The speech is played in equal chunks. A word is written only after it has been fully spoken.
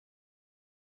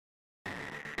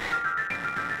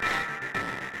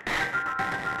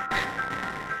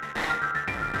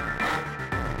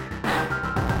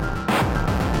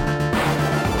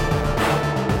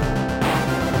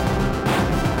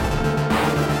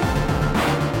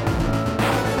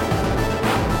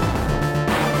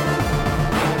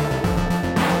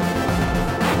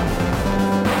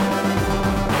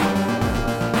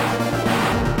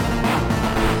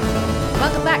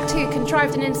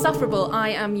Contrived and Insufferable. I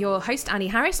am your host, Annie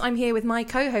Harris. I'm here with my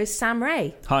co-host, Sam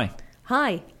Ray. Hi.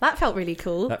 Hi. That felt really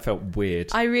cool. That felt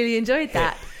weird. I really enjoyed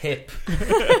that. Hip.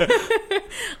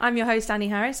 I'm your host, Annie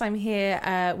Harris. I'm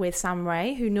here with Sam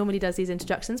Ray, who normally does these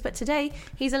introductions, but today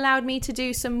he's allowed me to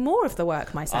do some more of the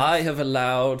work myself. I have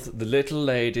allowed the little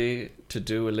lady to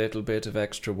do a little bit of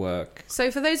extra work.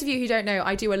 So for those of you who don't know,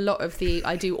 I do all of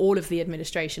the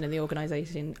administration and the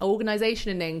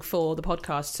organisationing for the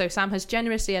podcast. So Sam has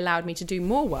generously allowed me to do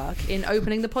more work in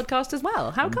opening the podcast as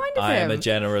well. How kind of him. I am a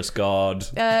generous god.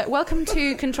 Welcome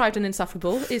to Contrived and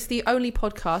Insufferable. It's the only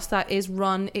podcast that is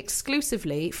run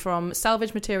exclusively from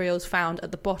salvage materials found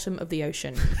at the bottom of the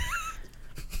ocean.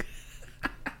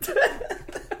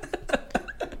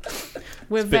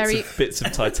 We're bits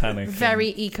of Titanic. Very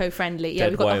eco-friendly. Yeah,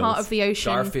 we've got whales. The heart of the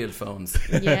ocean. Garfield phones.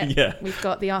 Yeah, Yeah. We've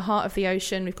got the heart of the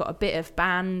ocean. We've got a bit of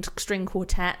band string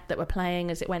quartet that we're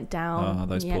playing as it went down. Oh,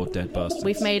 those poor dead bastards.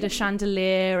 We've made a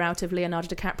chandelier out of Leonardo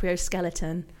DiCaprio's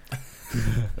skeleton.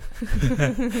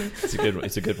 It's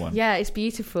a good one. Yeah, it's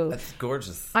beautiful. That's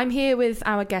gorgeous. I'm here with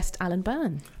our guest, Alan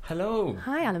Byrne. Hello.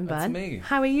 Hi, Alan Byrne. That's me.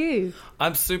 How are you?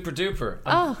 I'm super duper.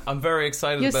 Oh. I'm very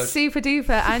excited You're about... super duper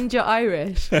and you're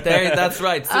Irish. That's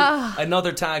right.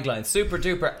 Another tagline. Super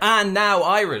duper and now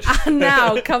Irish. And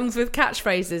now comes with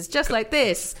catchphrases just like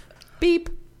this. Beep.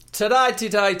 Ta-da,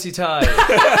 ti-ti, ti-ti.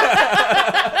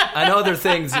 And other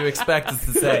things you expect us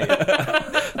to say.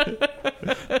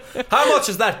 How much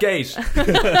is that gate?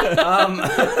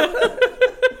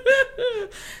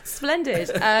 Splendid.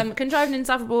 Contrived and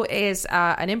Insufferable is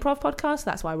an improv podcast.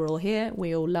 That's why we're all here.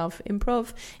 We all love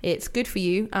improv. It's good for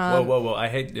you. Whoa. I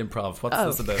hate improv. What's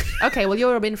this about? Okay, well,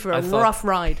 you're in for a rough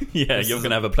ride. Yeah, you're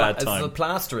going to have a bad time. It's a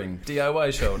plastering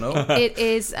DIY show, no? It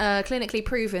is clinically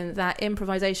proven that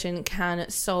improvisation can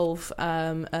solve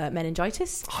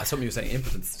meningitis. Oh, something you were saying,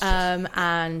 impotence.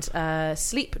 And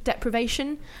sleep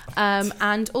deprivation,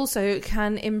 and also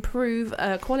can improve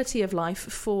quality of life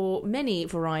for many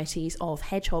varieties of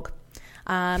hedgehog.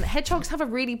 Hedgehogs have a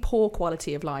really poor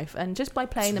quality of life, and just by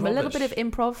playing them a little bit of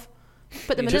improv,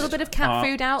 put them a little bit of cat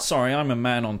food out. Sorry, I'm a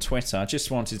man on Twitter. I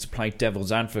just wanted to play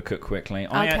devil's advocate quickly.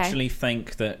 I actually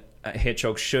think that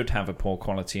hedgehogs should have a poor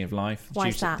quality of life. Why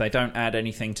is that? They don't add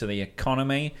anything to the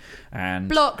economy. And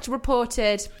blocked,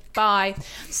 reported. Bye.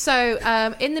 So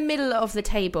in the middle of the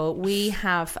table we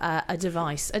have a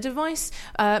device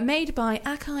made by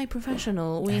Akai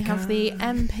Professional. We have the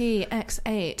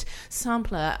MP-X8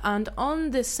 sampler, and on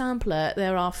this sampler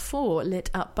there are 4 lit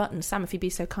up buttons. Sam, if you'd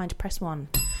be so kind to press 1.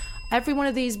 Every one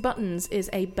of these buttons is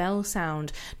a bell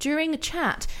sound. During a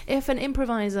chat, if an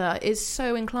improviser is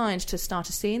so inclined to start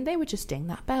a scene, they would just ding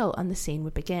that bell and the scene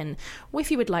would begin.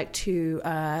 If you would like to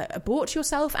abort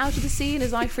yourself out of the scene,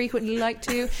 as I frequently like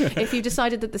to, if you've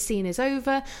decided that the scene is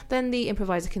over, then the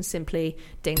improviser can simply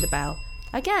ding the bell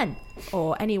again.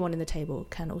 Or anyone in the table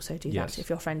can also do that. If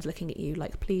your friend's looking at you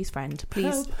like, please friend,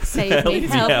 please save me,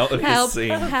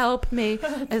 help me,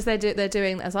 as they're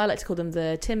doing, as I like to call them,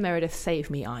 the Tim Meredith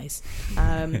save me eyes.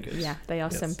 Yeah, they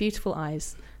are some beautiful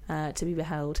eyes to be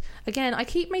beheld. Again, I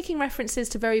keep making references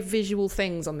to very visual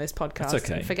things on this podcast. It's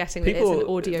okay. And forgetting that it's an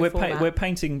audio format. We're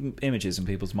painting images in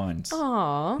people's minds.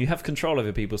 Aww. You have control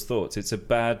over people's thoughts. It's a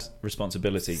bad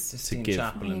responsibility to give.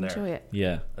 I enjoy it.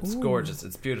 Yeah. It's gorgeous.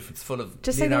 It's beautiful. It's full of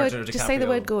just Leonardo DiCaprio. Just say the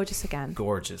word gorgeous again.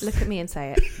 Gorgeous. Look at me and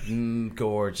say it.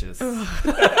 Gorgeous.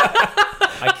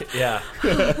 Yeah.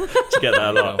 Did you get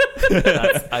that a lot?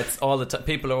 That's all the time.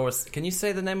 People are always, can you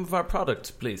say the name of our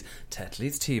product, please?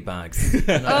 Tetley's tea bags.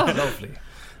 Lovely.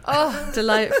 Oh,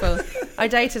 delightful. I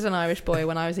dated an Irish boy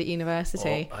when I was at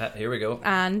university. Here we go.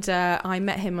 And I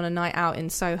met him on a night out in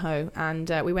Soho, and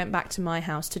we went back to my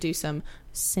house to do some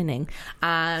sinning,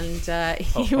 and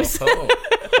he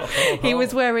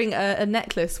was wearing a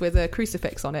necklace with a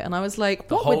crucifix on it, and I was like,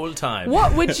 he was. I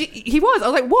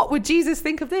was like, what would Jesus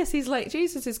think of this? He's like,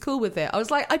 Jesus is cool with it. I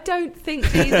was like, I don't think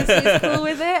Jesus is cool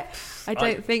with it. I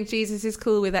don't think Jesus is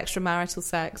cool with extramarital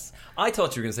sex. I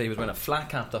thought you were going to say he was wearing a flat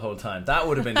cap the whole time. That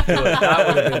would have been good. That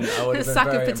would have been. I would have been sack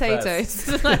very of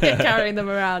potatoes, like carrying them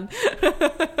around.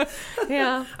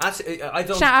 Yeah. Actually, I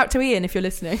don't. Shout out to Ian if you're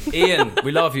listening. Ian,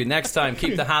 we love you. Next time,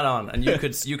 keep the hat on, and you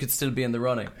could still be in the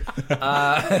running.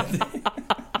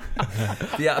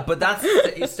 Yeah, but that's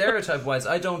stereotype-wise.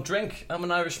 I don't drink. I'm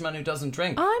an Irishman who doesn't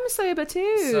drink. I'm sober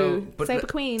too. Sober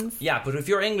queens. Yeah, but if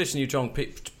you're English and you don't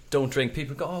drink,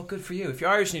 people go, oh, good for you. If you're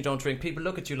Irish and you don't drink, people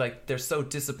look at you like they're so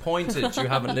disappointed you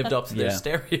haven't lived up to their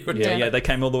stereotype. Yeah, they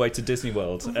came all the way to Disney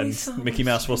World and Mickey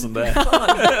Mouse wasn't there.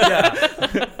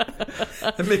 Yeah.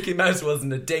 Mickey Mouse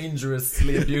wasn't a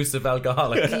dangerously abusive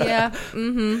alcoholic. Yeah.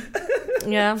 Mm-hmm.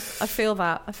 Yeah, I feel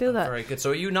that. Very good.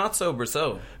 So are you not sober?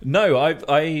 No,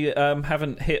 I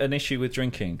haven't hit an issue with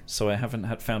drinking, so I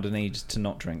haven't found a need to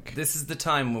not drink. This is the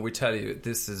time when we tell you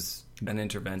this is an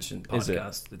intervention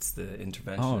podcast. It's the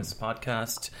interventionist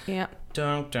podcast. Yeah.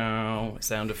 Dun,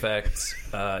 sound effects.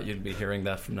 You'll be hearing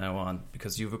that from now on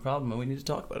because you have a problem and we need to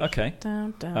talk about it. Okay.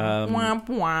 Dun, womp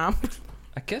womp.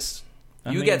 I guess.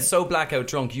 You get so blackout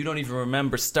drunk you don't even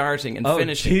remember starting and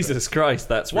finishing. Jesus Christ,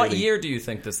 that's what really... year do you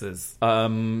think this is?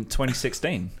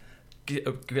 2016.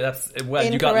 That's well,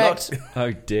 Incorrect. you got lucky.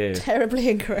 Oh dear. Terribly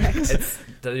incorrect.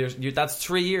 That's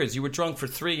 3 years. You were drunk for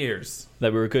 3 years.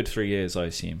 They were a good 3 years, I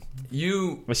assume.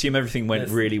 I assume everything went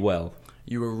really well.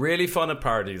 You were really fun at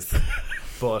parties,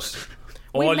 but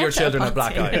all your children have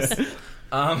black eyes.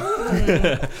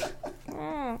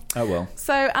 Oh well.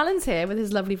 So Alan's here with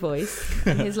his lovely voice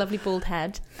and his lovely bald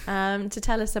head to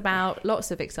tell us about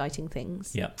lots of exciting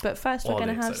things. Yeah. But first, we're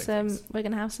going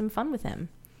to have some fun with him.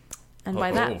 And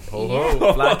by that,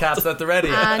 black caps at the ready,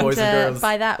 and, boys and girls.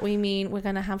 By that we mean we're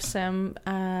going to have some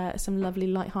lovely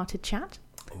light-hearted chat.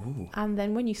 Ooh. And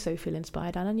then when you so feel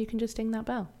inspired, Alan, you can just ding that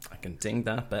bell. I can ding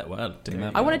that bell. Well,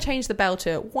 I want to change the bell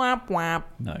to whap whap.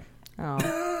 No. Oh,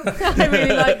 I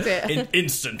really liked it.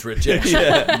 Instant rejection.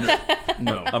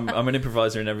 No. I'm an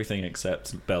improviser in everything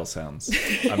except bell sounds.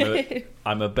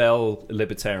 I'm a bell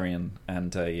libertarian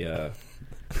and a.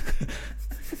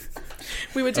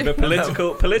 I'm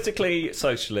a politically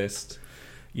socialist.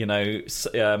 You know,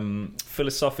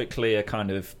 philosophically a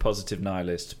kind of positive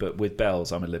nihilist, but with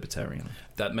bells, I'm a libertarian.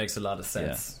 That makes a lot of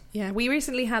sense. Yeah, we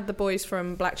recently had the boys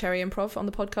from Black Cherry Improv on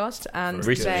the podcast, and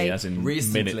recently, as in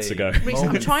minutes ago.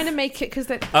 I'm trying to make it because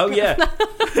they. Oh yeah,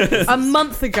 a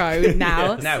month ago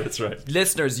now. Yeah, now that's right.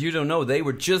 Listeners, you don't know they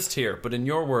were just here, but in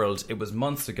your world it was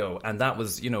months ago, and that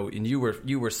was and you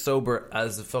were sober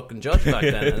as a fucking judge back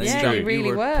then. And yeah, you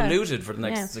really were polluted for the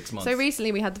next 6 months. So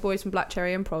recently we had the boys from Black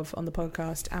Cherry Improv on the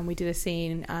podcast, and we did a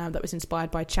scene that was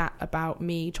inspired by chat about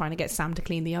me trying to get Sam to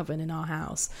clean the oven in our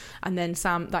house, and then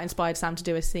that inspired Sam to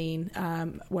do a scene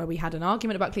where we had an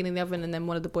argument about cleaning the oven, and then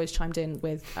one of the boys chimed in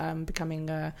with becoming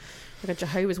like a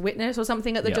Jehovah's Witness or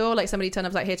something at the door, like somebody turned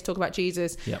up like here to talk about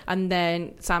Jesus, and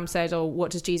then Sam said, "Oh,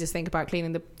 what does Jesus think about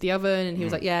cleaning the oven?" And he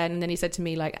was like, "Yeah," and then he said to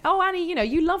me like, "Oh, Annie,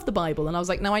 you love the Bible," and I was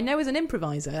like, "No, I know as an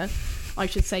improviser I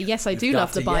should say yes, I do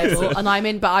love the Bible," and I'm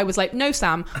in, but I was like, "No,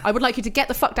 Sam, I would like you to get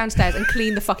the fuck downstairs and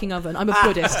clean the fucking oven. I'm a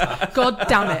Buddhist. God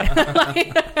damn it."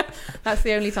 Like, that's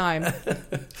the only time.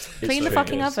 Clean the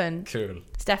fucking oven. Cool.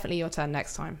 It's definitely your turn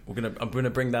next time. I'm gonna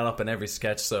bring that up in every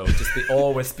sketch. So just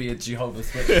always be a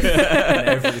Jehovah's Witness in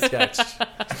every sketch.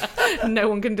 No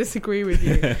one can disagree with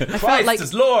you. Christ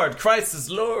is Lord. Christ is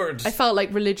Lord. I felt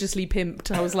like religiously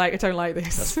pimped. I was like, I don't like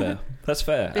this. That's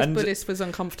fair. This Buddhist was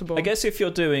uncomfortable. I guess if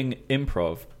you're doing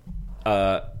improv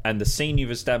and the scene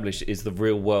you've established is the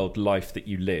real world life that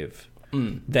you live,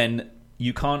 then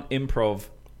you can't improv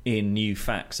in new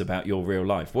facts about your real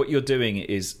life. What you're doing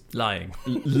is lying.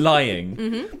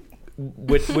 Mm-hmm.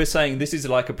 We're saying this is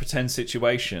like a pretend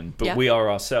situation, but we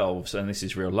are ourselves, and this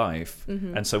is real life.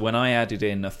 Mm-hmm. And so when I added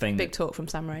in a thing big talk from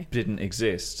Sam Ray didn't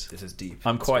exist, this is deep.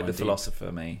 I'm quite the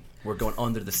philosopher, me. We're going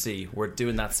under the sea. We're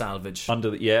doing that salvage.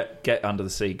 Get under the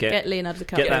sea. Get Leonardo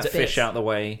DiCaprio. Get that fish out of the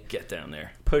way. Get down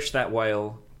there. Push that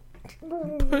whale.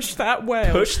 Push that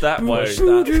whale. Push that whale.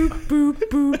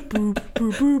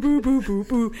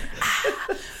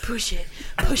 Push it.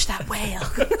 Push that whale.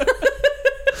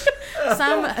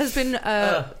 Sam has been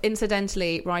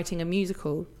incidentally writing a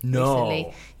musical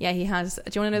recently. Yeah, he has.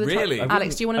 Do you want to know the really?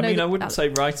 Alex, do you want to know? I wouldn't say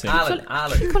writing. Alan.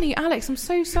 I keep calling you Alex. I'm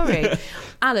so sorry.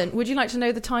 Alan, would you like to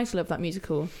know the title of that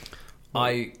musical?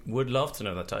 I would love to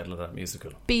know the title of that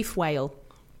musical. Beef Whale.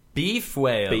 Beef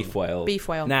Whale. Beef Whale. Beef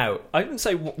Whale. Now, I didn't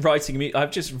say writing.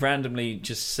 I've just randomly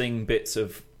sing bits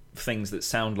of things that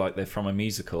sound like they're from a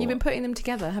musical. You've been putting them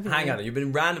together, haven't you? Hang on, you've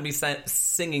been randomly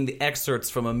singing the excerpts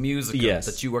from a musical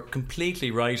that you were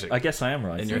completely writing. I guess I am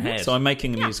right in your head. So I'm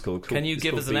making a musical. Can you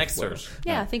give us an excerpt?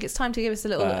 Yeah, I think it's time to give us a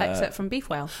little excerpt from Beef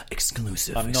Whale.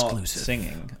 Exclusive. I'm not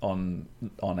singing on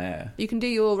air. You can do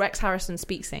your Rex Harrison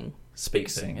speak sing.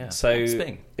 Yeah. So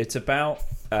it's about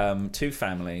two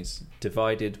families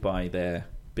divided by their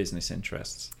business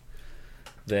interests.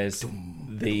 There's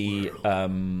the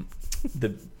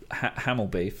Hamel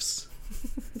Beefs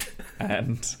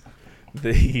and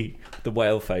the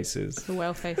Whale Faces. The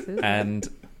Whale Faces. And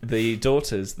the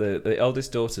daughters, the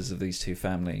eldest daughters of these two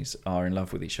families are in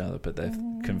love with each other, but they're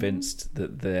convinced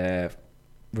that their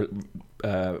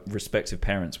respective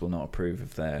parents will not approve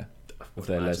of their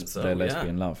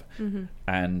lesbian love. Mm-hmm.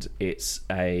 And it's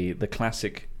the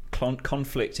classic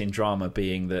conflict in drama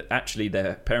being that actually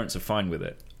their parents are fine with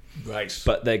it. Right.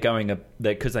 But they're going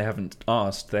because they haven't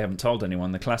asked, they haven't told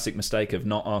anyone. The classic mistake of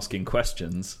not asking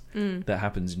questions that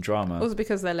happens in drama. Also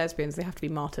because they're lesbians, they have to be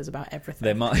martyrs about everything.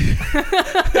 They might.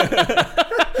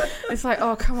 It's like,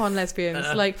 oh, come on,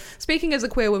 lesbians. Like, speaking as a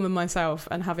queer woman myself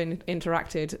and having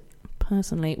interacted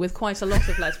personally with quite a lot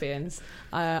of lesbians,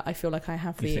 I feel like I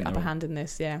have the upper hand in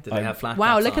this. Yeah. Did they have flat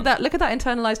Wow, caps look on? at that! Look at that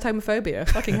internalized homophobia.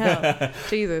 Fucking hell,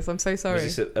 Jesus! I'm so sorry.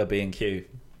 Was this a B&Q?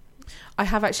 I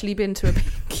have actually been to a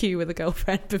queue with a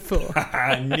girlfriend before.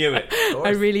 I knew it. I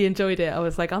really enjoyed it. I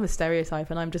was like, I'm a stereotype,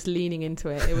 and I'm just leaning into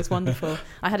it. It was wonderful.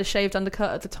 I had a shaved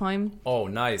undercut at the time. Oh,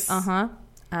 nice.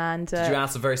 And did you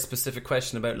ask a very specific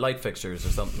question about light fixtures or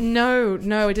something? No,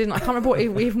 I didn't. I can't remember what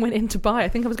we even went in to buy. I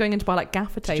think I was going in to buy like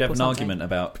gaffer tape. Did you have or an something. argument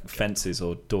about fences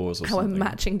or doors or How something? I'm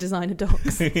matching designer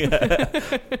dogs.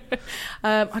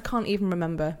 I can't even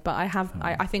remember, but I have.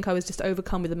 I think I was just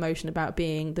overcome with emotion about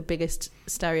being the biggest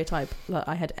stereotype that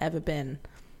I had ever been,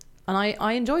 and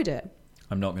I enjoyed it.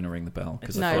 I'm not going to ring the bell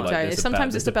because No, I feel like don't. there's a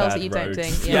Sometimes bad- it's the there's a bells that bad you don't road.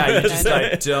 ding. Yeah, Yeah, you're just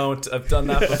like, don't. I've done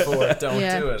that before. Don't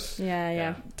Yeah. do it.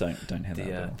 Yeah. Don't hit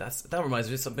that bell. That reminds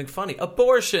me of something funny.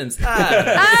 Abortions.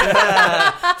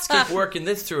 Let's keep working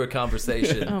this through a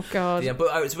conversation. Oh God. Yeah,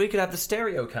 but so we could have the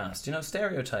stereocast. You know,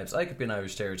 stereotypes. I could be an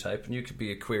Irish stereotype, and you could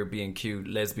be a queer B&Q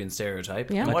lesbian stereotype.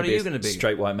 Yeah. And I what could are you a going to be?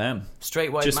 Straight white man.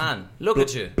 Straight white Just man. Look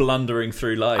at you. Blundering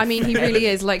through life. I mean, he really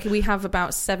is. Like, we have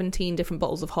about 17 different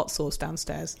bottles of hot sauce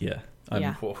downstairs. Yeah.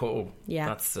 Yeah. Whoa. Yeah.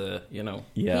 That's He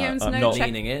owns I'm no not. check-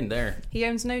 leaning in there. He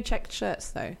owns no checked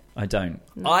shirts, though. I don't.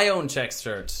 I own check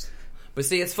shirts. But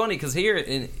see, it's funny because here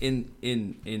in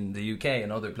the UK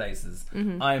and other places,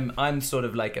 I'm sort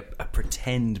of like a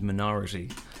pretend minority.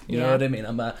 You know what I mean?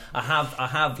 I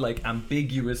have like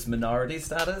ambiguous minority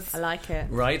status. I like it.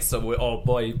 Right, so oh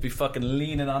boy, you'd be fucking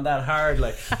leaning on that hard,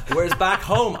 like. Whereas back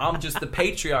home, I'm just the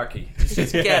patriarchy.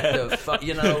 Just get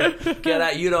the get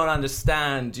out. You don't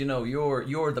understand. You know, you're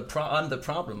I'm the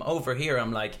problem. Over here,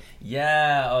 I'm like,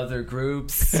 yeah, other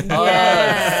groups,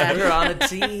 Yeah. we're on a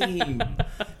team.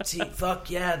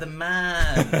 Fuck yeah, the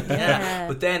man. Yeah.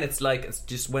 But then it's like, it's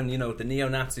just when the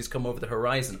neo-Nazis come over the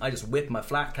horizon, I just whip my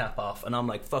flat cap off, and I'm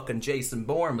like fucking Jason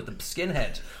Bourne with the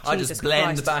skinhead. I Jesus just blend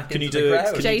Christ. back Can into you the do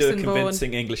crowd. a Jason Bourne.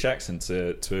 convincing English accent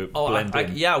to blend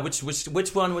in? Yeah, which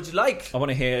one would you like? I want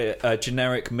to hear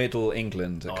generic Middle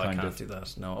England. I kind can't of. do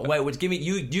that. No, wait. Give me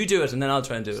you do it, and then I'll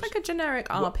try and do It's it. like a generic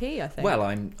RP, I think. Well,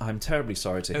 I'm terribly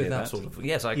sorry to hear that. Sort of.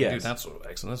 Yes, I can Yes. do that sort of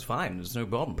accent. That's fine. There's no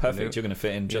problem. Perfect. You're going to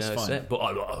fit in just that's fine. it. But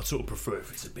I sort of prefer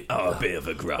if it's a bit. A bit of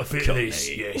a gruff. Yes,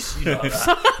 you know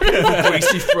that.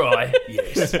 Greasy fry.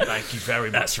 Yes, thank you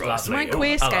very much. That's right. My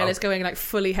queer Hello. scale is going like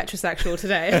fully heterosexual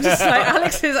today. I'm just like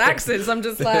Alex's accents. I'm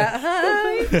just like,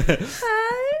 hi.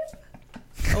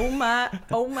 Oh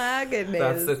my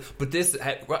goodness. That's it. But this,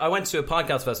 I went to a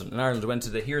podcast festival in Ireland. I went to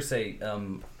the Hearsay.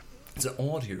 It's an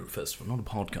audio festival, not a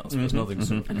podcast. There's nothing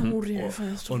so An audio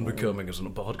festival. unbecoming as a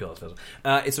podcast festival.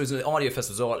 It was an audio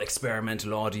festival. It was all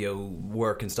experimental audio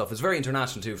work and stuff. It's very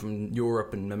international too, from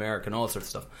Europe and America and all sorts of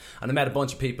stuff. And I met a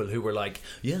bunch of people who were like,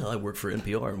 "Yeah, I work for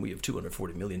NPR and we have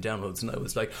 240 million downloads." And I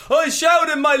was like, "I shout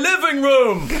in my living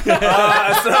room."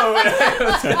 So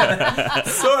it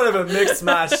was sort of a mixed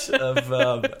match of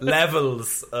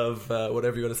levels of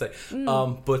whatever you want to say.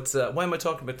 But why am I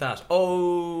talking about that?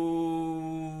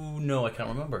 Oh. No, I can't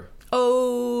remember.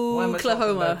 Why am I talking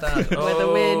Oklahoma, about that? where the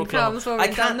wind Oklahoma. comes I falling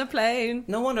can't- down the plane.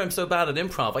 No wonder I'm so bad at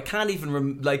improv. I can't even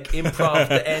improv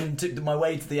the end to my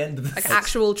way to the end of the Like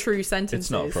actual true sentences.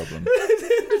 It's not a problem.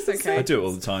 It's okay. I do it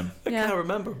all the time. I can't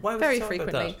remember. Why was Very I talking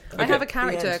about frequently. that? I Okay, have a the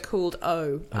character end. called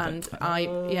O, and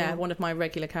one of my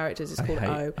regular characters is called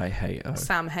O. I hate O.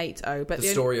 Sam hates O, but The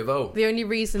story of O. the only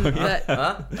reason that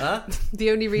Huh?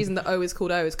 the only reason that O is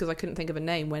called O is because I couldn't think of a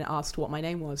name when asked what my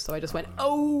name was, so I just went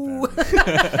O.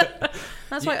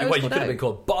 That's why O's You called could have O. been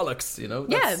called bollocks, you know?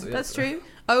 That's true.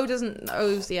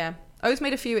 O's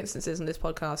made a few instances in this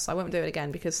podcast, so I won't do it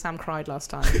again because Sam cried last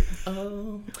time.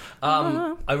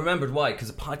 I remembered why,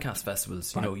 because at podcast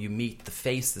festivals, you meet the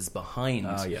faces behind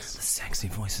yes. the sexy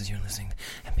voices you're listening to,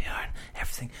 NPR and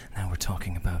everything. Now we're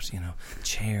talking about,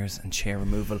 chairs and chair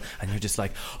removal, and you're just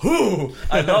like, "Ooh,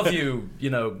 I love you,"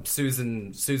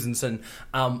 Susanson.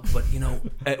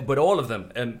 But all of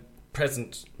them,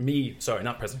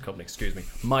 not present company, excuse me,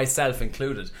 myself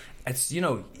included, it's, you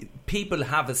know, people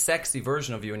have a sexy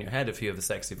version of you in your head if you have a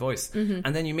sexy voice, and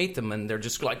then you meet them and they're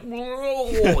just like,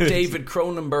 whoa, David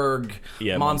Cronenberg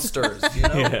monsters, you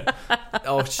know. Yeah.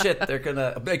 Oh shit, they're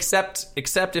gonna except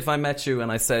if I met you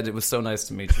and I said it was so nice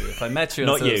to meet you. If I met you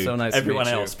and not said you, it was so nice everyone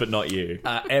to meet else, but not you.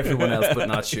 Everyone else, but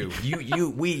not you.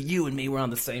 You and me were on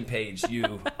the same page.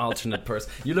 You alternate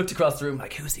person. You looked across the room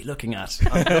like, who's he looking at?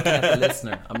 I'm looking at the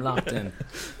listener. I'm locked in.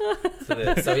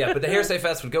 So yeah, but the Hearsay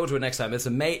Fest would go to it next time. It's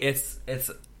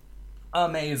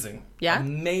amazing. Yeah.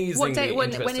 Amazing. What day? When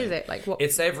is it? Like what?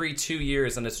 It's every 2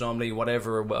 years, and it's normally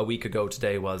whatever a week ago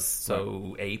today was.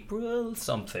 So April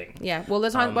something. Yeah. Well,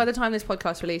 by the time this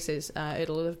podcast releases,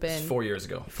 it'll have been 4 years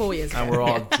ago. 4 years ago. And we're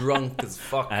all drunk as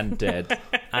fuck and dead.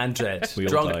 And dead. We all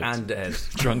drunk died. and dead.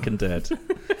 Drunk and dead.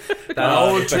 That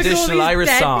old traditional Irish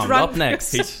dead, song. drunk. Up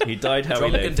next. He died how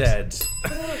Drunk he lived. and dead.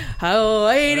 Oh,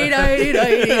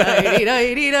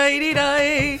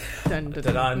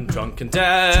 That I'm drunk and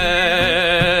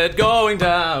dead, going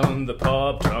down the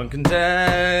pub, drunk and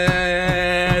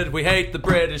dead. We hate the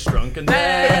British, drunk and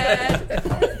dead.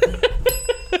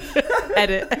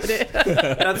 Edit.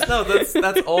 That's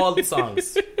all the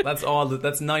songs. That's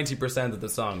 90% of the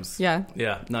songs. Yeah,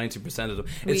 90% of them.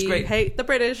 It's we great. hate the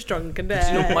British, drunk and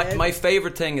dead. You know, my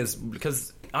favorite thing is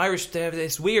because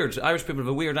it's weird. Irish people have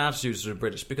a weird attitude to the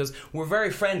British because we're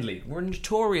very friendly. We're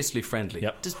notoriously friendly.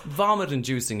 Yep. Just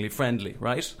vomit-inducingly friendly,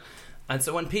 right? And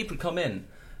so when people come in,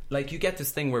 like you get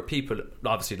this thing where people,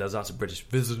 obviously there's lots of British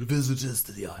visitors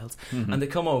to the Isles, and they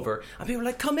come over and people are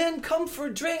like, come for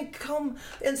a drink, come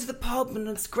into the pub and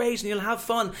it's great and you'll have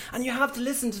fun and you have to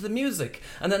listen to the music.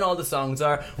 And then all the songs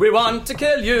are, we want to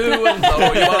kill you and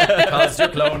blow you up because you're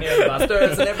colonial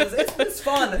bastards and everything. It's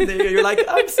fun. And you're like,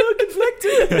 I'm so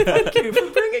conflicted. Thank you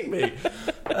for bringing me.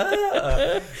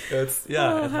 It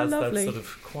has lovely. that sort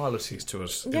of qualities to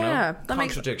it. You Yeah, know? that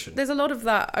makes- Contradiction. There's a lot of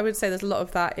that. I would say there's a lot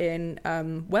of that in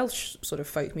Welsh sort of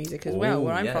folk music as well,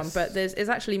 where I'm from. But it's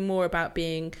actually more about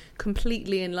being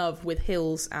completely in love with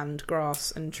hills and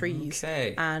grass and trees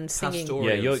and singing.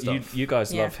 Pastoral. You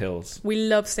guys love hills. We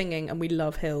love singing and we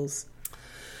love hills.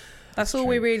 That's all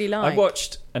we really like. I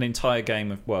watched an entire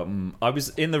game of. I was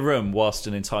in the room whilst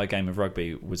an entire game of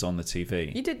rugby was on the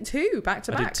TV. You did two back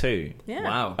to back. I did two. Yeah.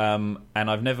 Wow. And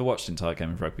I've never watched an entire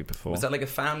game of rugby before. Was that like a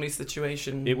family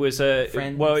situation? It was it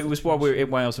was while we were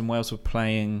in Wales and Wales were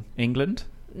playing England.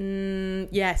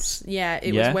 Yes, yeah,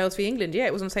 it was Wales v England. Yeah,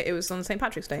 it was on St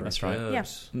Patrick's Day. That's right. Yeah.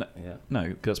 No,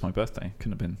 because that's my birthday.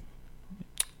 Couldn't have been.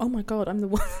 Oh my god, I'm the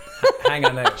one. Hang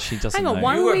on now. She doesn't Hang on, know.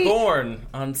 why You were we- born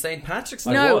on St. Patrick's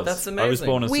Day. No. That's amazing. I was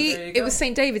born on It was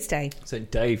St David's Day. St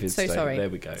David's So Day. sorry. There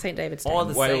we go. St David's Day. All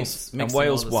the Wales saints and mixing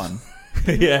Wales all won.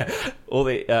 Yeah, all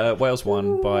the Wales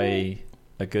won by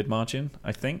a good margin,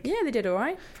 I think. Yeah, they did all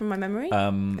right, from my memory. I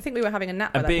think we were having a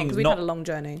nap by and that point because we'd being had a long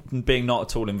journey. Being not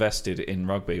at all invested in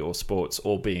rugby or sports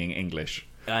or being English.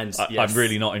 And I'm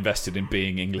really not invested in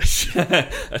being English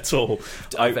at all.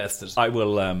 Divested. I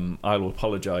will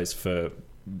apologise for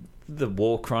the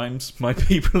war crimes my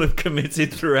people have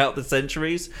committed throughout the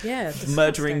centuries. Yeah,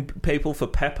 murdering people for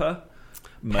pepper,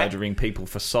 murdering people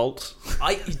for salt.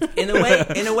 In a way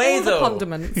All the though,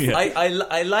 condiments. Yeah.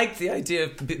 I like the idea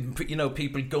of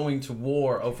people going to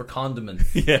war over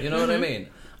condiments. Yeah. You know what I mean?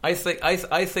 I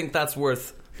think that's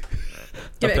worth.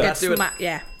 Give it a good Do it. smack,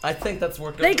 yeah. I think that's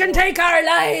worth. They can take our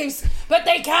lives, but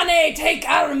they can't take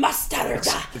our mustard.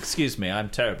 Excuse me, I'm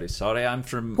terribly sorry. I'm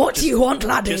from. What do you want,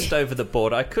 laddie? Just over the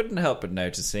border. I couldn't help but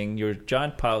noticing your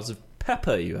giant piles of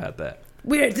pepper you had there.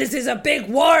 This is a big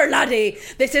war, laddie.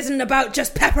 This isn't about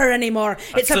just pepper anymore.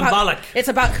 It's symbolic. It's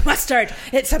about mustard.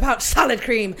 It's about salad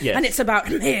cream. Yes. And it's about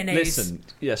mayonnaise. Listen,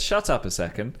 shut up a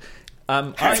second.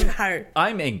 Har.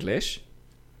 I'm English,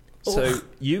 so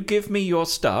you give me your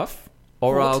stuff,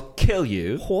 or What? I'll kill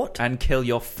you. What? And kill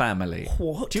your family.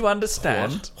 What? Do you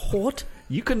understand? What?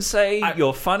 You can say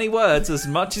your funny words as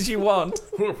much as you want.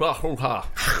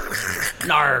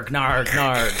 Narg, narg,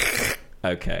 narg.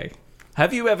 Okay.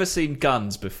 Have you ever seen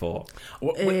guns before?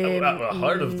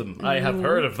 Heard of them? I have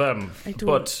heard of them.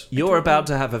 But You're about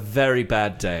to have a very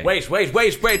bad day. wait,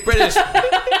 British.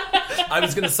 I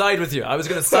was going to side with you. I was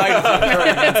going to side with you. and turn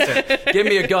against it. Give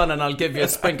me a gun and I'll give you a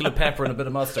sprinkle of pepper and a bit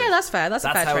of mustard. Yeah, that's fair. That's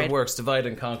a fair how trade. it works. Divide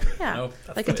and conquer. Yeah. You know?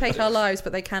 They can take our lives,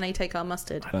 but they can't take our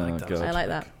mustard. Oh, God. I like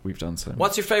that. We've done so.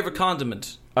 What's your favourite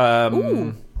condiment?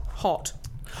 Hot.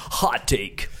 Hot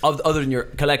take. Other than your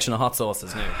collection of hot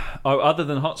sauces now. Oh, other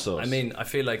than hot sauce? I mean, I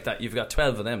feel like that you've got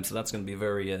 12 of them, so that's going to be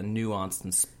very nuanced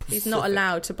and specific. He's not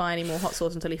allowed to buy any more hot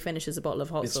sauce until he finishes a bottle of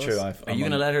hot it's sauce. true. Are you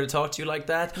going to let her talk to you like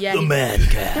that? Yeah. The man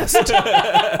cast. I'm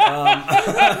a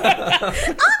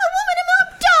woman, I'm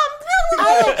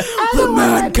dumb. The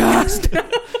man cast.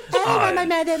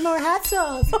 more hot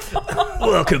sauce.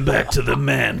 Welcome back to the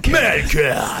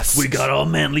Mancast. We got all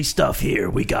manly stuff here.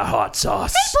 We got hot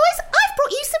sauce. Hey, boys, I've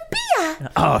brought you some beer.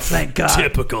 Oh, thank God.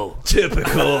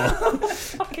 Typical.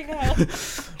 Fucking hell.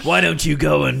 Why don't you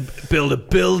go and build a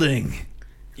building?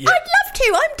 I'd love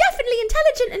to. I'm definitely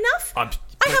intelligent enough.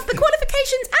 I have the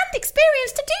qualifications and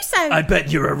experience to do so. I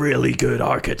bet you're a really good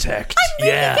architect. I'm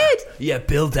really good. Yeah,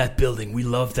 build that building. We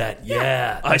love that.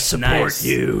 Yeah. I support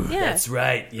you. Yeah. That's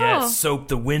right. Yeah, Oh. soap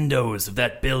the windows of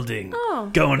that building. Oh.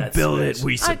 Go and That's build right. it.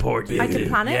 We support you. I could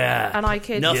plan it. Yeah. And I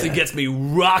could. Nothing gets me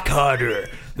rock harder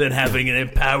than having an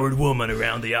empowered woman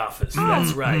around the office.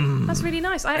 That's right. That's really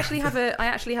nice. I actually have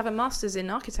a master's in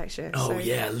architecture. Oh, so.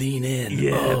 yeah, lean in.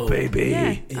 Yeah, oh, baby.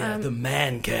 Yeah. Yeah, the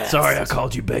Mancast. Sorry, I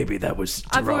called you baby. That was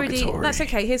I've derogatory. already. That's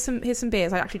okay. Here's some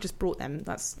beers. I actually just brought them.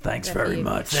 Thanks they're for very you.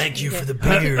 much. Thank you Okay. for the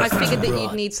beers. I figured that brought.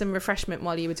 you'd need some refreshment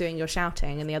while you were doing your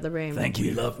shouting in the other room. Thank We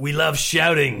you. love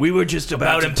shouting. We were just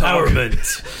about, about to talk-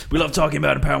 empowerment. We love talking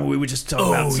about empowerment. We were just talking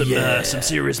Oh, about yeah. some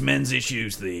serious men's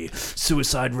issues: the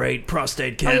suicide rate,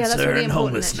 prostate Oh, yeah, cancer, that's really and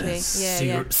important, homelessness. actually.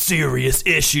 Yeah. Serious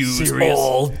issues Serious.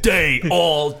 all day.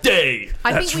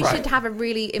 I That's think we right. should have a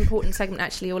really important segment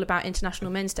actually all about International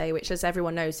Men's Day, which, as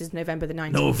everyone knows, is November the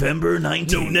 19th. November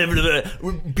 19th. No, never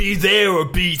be there or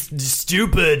be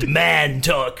stupid. Man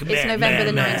talk. It's November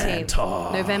the 19th.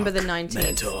 talk. November the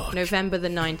 19th. talk. November the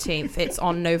 19th. It's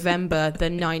on November the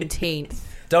 19th.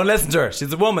 Don't listen to her.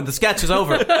 She's a woman. The sketch is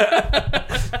over.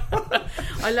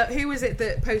 I love. Who was it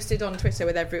that posted on Twitter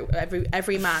with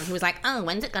every man who was like, "Oh,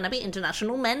 when's it going to be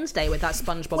International Men's Day?" with that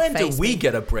SpongeBob When do face? we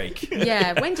get a break?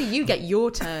 Yeah, when do you get your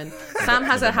turn? Sam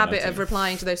has a habit of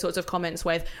replying to those sorts of comments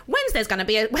with, "When's there going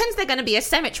to be a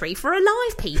cemetery for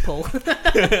alive people?" You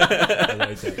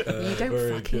don't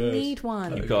fucking need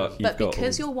one. You've got but all-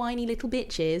 because you're whiny little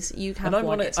bitches, you have And I one.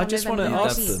 wanna- It's I on just November wanna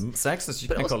ask 19th. them- Sexist. You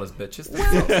can't call us bitches.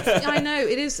 Well, I know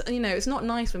it is. You know, it's not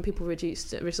nice when people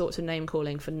resort to name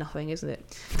calling for nothing, isn't it?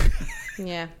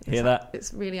 Yeah. Hear that?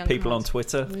 It's really People on unkind.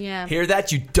 Twitter. Yeah. Hear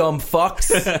that, you dumb fucks?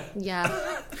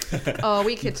 Yeah. Oh,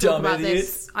 we could talk Dumb about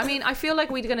idiots. this. I mean, I feel like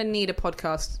we're going to need a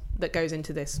podcast that goes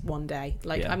into this one day.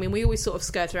 Like, Yeah. I mean, we always sort of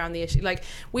skirt around the issue. Like,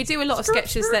 we do a lot of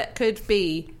sketches that could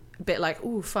be a bit like,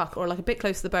 ooh, fuck, or like a bit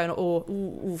close to the bone, or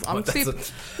ooh, I'm super.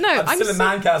 I'm still in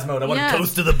mancast mode. I want Yeah. to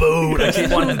close to the bone. I keep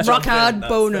wanting to rock jump in. hard That's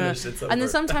boner. finished. It's And then over.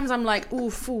 sometimes I'm like,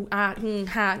 ooh, foo,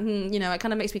 you know, it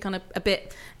kind of makes me kind of a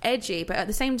bit edgy. But at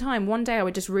the same time, one day I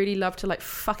would just really love to like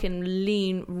fucking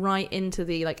lean right into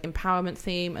the like empowerment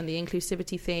theme and the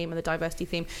inclusivity theme and the diversity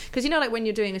theme. Because you know, like when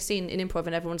you're doing a scene in improv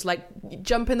and everyone's like,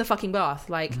 jump in the fucking bath.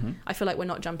 Like, I feel like we're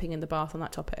not jumping in the bath on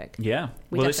that topic. Yeah.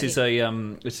 We Well, this is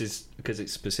because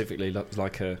it's specifically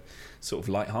like a sort of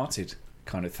light-hearted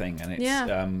kind of thing, and it's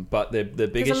Yeah. but the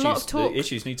big There's a lot issues of talk. the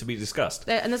issues need to be discussed.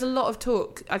 And there's a lot of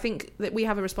talk. I think that we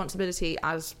have a responsibility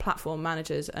as platform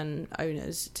managers and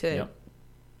owners to Yep.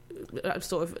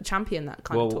 sort of champion that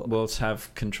kind of talk. We'll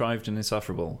have contrived and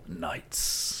insufferable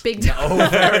nights. Big Oh,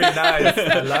 very nice.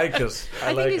 I like it.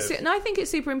 I think it's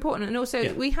super important, and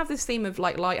also we have this theme of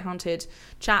like light-hearted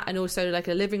chat, and also like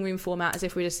a living room format, as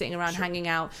if we're just sitting around hanging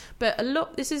out. But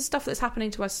this is stuff that's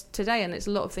happening to us today, and it's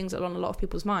a lot of things that are on a lot of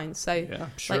people's minds. So, Yeah,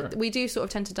 sure. like we do sort of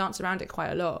tend to dance around it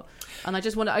quite a lot. And I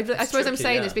just want to. I suppose I'm tricky,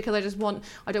 saying yeah. this because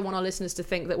I don't want our listeners to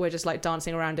think that we're just like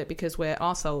dancing around it because we're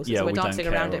arseholes. Yeah, So we're we don't dancing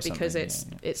care around or it because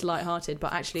something, it's light-hearted.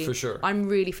 But actually, For sure. I'm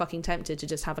really fucking tempted to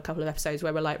just have a couple of episodes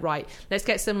where we're like, right, let's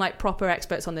get some like proper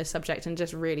experts on this subject and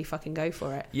just really fucking go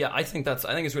for it. Yeah, I think it's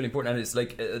really important, and it's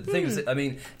like the thing is, I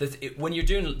mean, when you're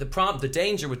doing the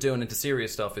danger with doing into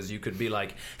serious stuff is you could be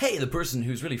like, hey, the person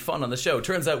who's really fun on the show,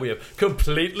 turns out we have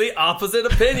completely opposite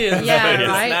opinions. Yeah, It's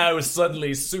right. now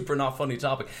suddenly super not funny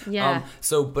topic. Yeah.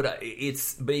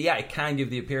 It can give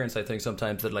the appearance, I think,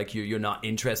 sometimes that like you're not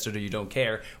interested or you don't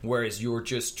care, whereas you're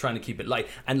just trying to keep it light.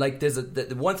 And like there's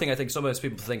the one thing I think sometimes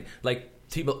people think like.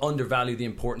 People undervalue the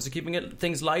importance of keeping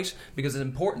things light because it's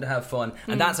important to have fun,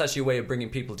 and that's actually a way of bringing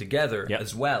people together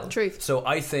as well. Truth. So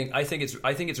I think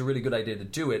it's a really good idea to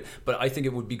do it, but I think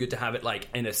it would be good to have it like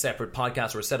in a separate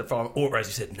podcast or a separate form, or as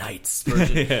you said, nights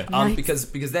version. Nights.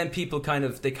 Because then people kind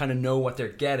of know what they're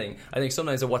getting. I think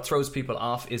sometimes what throws people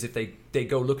off is if they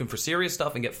go looking for serious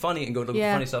stuff and get funny, and go looking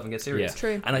for funny stuff and get serious. Yeah.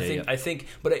 True. And I think,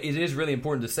 but it is really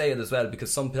important to say it as well,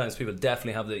 because sometimes people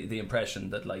definitely have the impression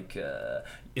that like,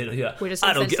 We're just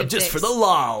I don't get insensitive just for dicks. the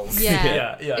lols.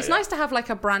 Yeah, yeah. It's nice to have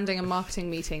like a branding and marketing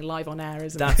meeting live on air,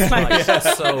 isn't That's it? right.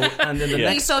 So, and then the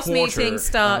next Ethos quarter, meeting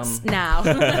starts now.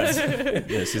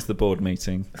 This is the board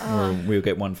meeting. We'll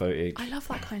get one vote each. I love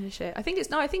that kind of shit. I think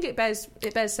it bears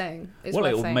saying. It's Well,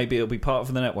 worth saying. maybe it'll be part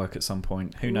of the network at some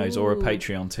point. Who knows? Or a Ooh.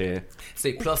 Patreon tier.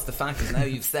 See, plus the fact is now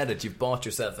you've said it, you've bought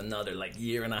yourself another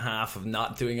year and a half of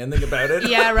not doing anything about it.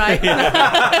 Yeah, right.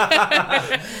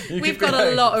 We've got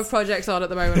a lot of projects on at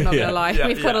the moment, I'm not going to lie.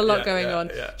 We've got a lot going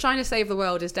on. Yeah. Trying to save the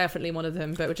world is definitely one of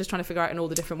them, but we're just trying to figure out in all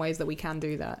the different ways that we can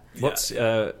do that. What's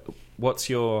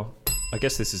your... I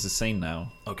guess this is a scene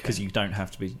now, because you don't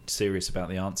have to be serious about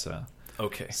the answer.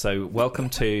 Okay. So, welcome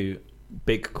to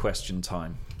Big Question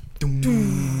Time.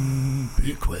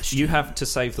 Big question. You have to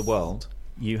save the world.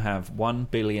 You have £1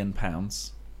 billion,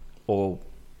 or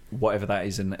whatever that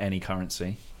is in any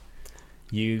currency.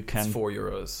 You can... It's €4.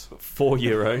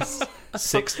 €4,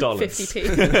 $6.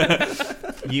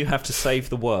 50p. You have to save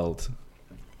the world.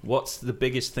 What's the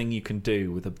biggest thing you can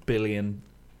do with £1 billion?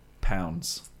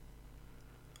 £1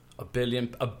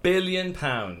 billion,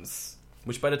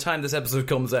 which by the time this episode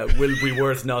comes out will be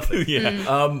worth nothing.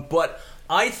 But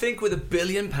I think with £1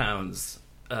 billion,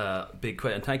 big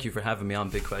question. And thank you for having me on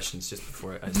Big Questions just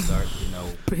before I start.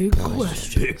 Big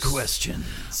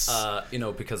questions.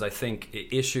 Because I think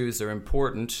issues are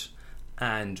important,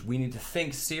 and we need to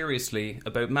think seriously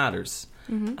about matters.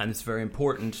 And it's very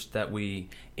important that we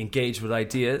engage with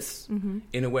ideas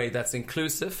in a way that's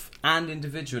inclusive and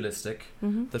individualistic,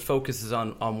 that focuses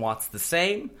on what's the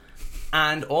same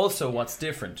and also what's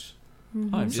different.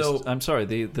 I'm sorry.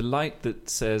 The light that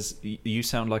says you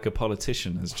sound like a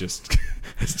politician has just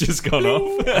gone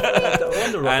off. I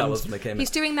wonder what that was when they came in. He's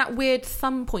doing that weird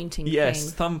thumb pointing thing.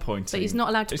 Yes, thumb pointing. So he's not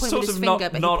allowed to It's point sort with his of finger,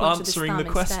 but he not points with his answering thumb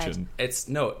the question. instead. It's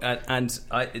no,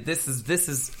 this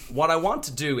is what I want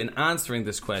to do in answering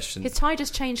this question. His tie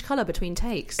just changed colour between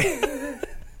takes.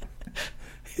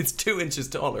 It's 2 inches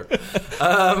taller.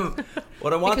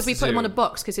 What I want Because we put him on a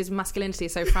box because his masculinity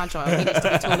is so fragile. He needs to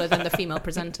be taller than the female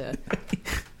presenter.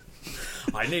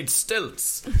 I need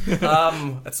stilts.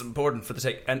 That's important for the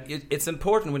take. And it's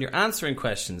important when you're answering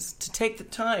questions to take the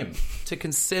time to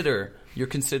consider your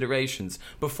considerations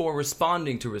before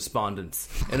responding to respondents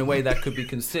in a way that could be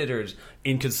considered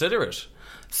inconsiderate.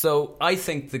 So I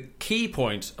think the key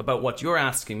point about what you're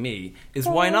asking me is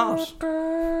why not?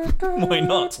 Why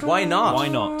not? Why not? Why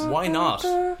not? Why not?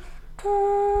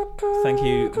 Thank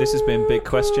you. This has been Big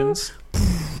Questions.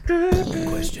 Big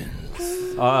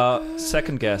questions. Our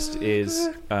second guest is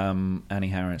Annie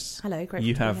Harris. Hello, great.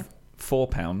 You to be have here.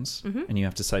 £4 and you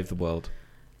have to save the world.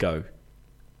 Go.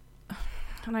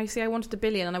 And I see I wanted $1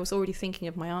 billion and I was already thinking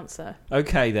of my answer.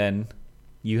 Okay, then.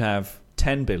 You have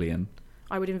 $10 billion.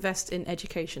 I would invest in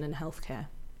education and healthcare.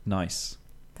 Nice.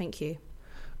 Thank you.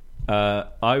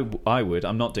 I would.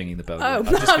 I'm not dinging the bell. Oh, I've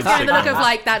just I been was going the look singing. of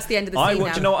like, that's the end of the scene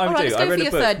now. Do you know what I would All right, do? let's I go read for a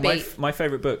your book. third beat. My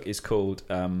favourite book is called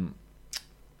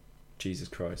Jesus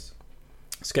Christ.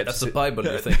 That's the Bible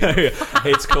you're thinking of.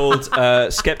 It's called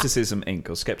Skepticism Inc.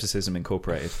 or Skepticism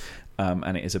Incorporated,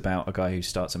 and it is about a guy who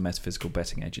starts a metaphysical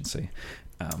betting agency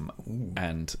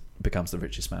and becomes the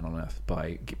richest man on earth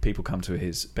by people come to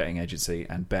his betting agency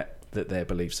and bet that their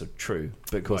beliefs are true,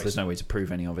 but of course there's no way to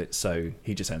prove any of it, so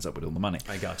he just ends up with all the money.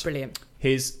 I got you. Brilliant.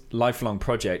 His lifelong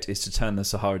project is to turn the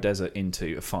Sahara Desert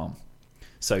into a farm.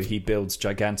 So he builds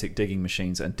gigantic digging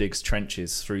machines and digs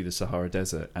trenches through the Sahara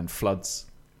Desert and floods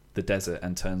the desert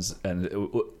and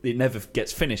it never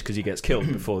gets finished because he gets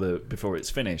killed before it's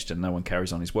finished and no one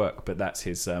carries on his work. But that's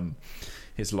his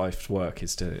life's work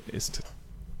is to.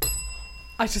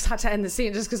 I just had to end the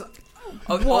scene just because.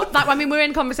 I mean, we're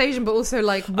in conversation, but also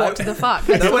like, what the fuck?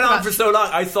 That went on for so long.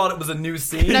 I thought it was a new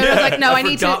scene. No, I was like, no, I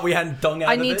need to. We hadn't dung out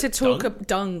I of need it. to talk.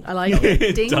 Dung. I like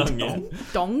it. Ding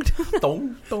donged.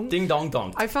 Dong. Ding dong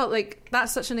dong. I felt like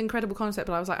that's such an incredible concept,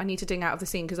 but I was like, I need to ding out of the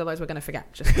scene because otherwise we're going to forget.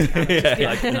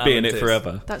 Be in it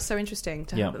forever. That's so interesting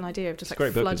to have an idea of just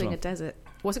like flooding a desert.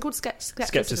 What's it called?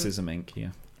 Skepticism Inc. Yeah,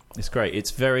 it's great.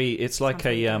 It's like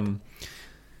I'm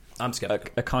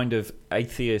skeptical. A kind of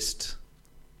atheist.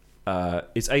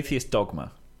 It's atheist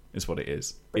dogma, is what it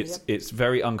is. Brilliant. It's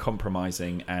very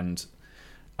uncompromising and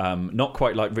not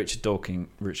quite like Richard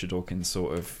Dawkins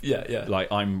sort of. Yeah.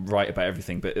 Like I'm right about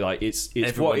everything, but like it's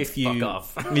everyone what if you fuck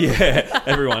off. Yeah,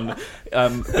 everyone.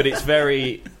 But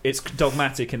it's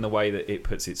dogmatic in the way that it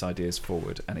puts its ideas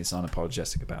forward and it's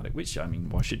unapologetic about it. Which I mean,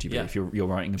 why should you be? Yeah. If you're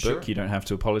writing a book, Sure. you don't have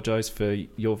to apologise for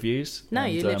your views. No,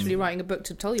 and, you're literally writing a book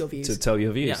to tell your views. to tell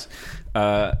your views.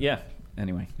 Yeah.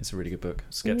 Anyway, it's a really good book.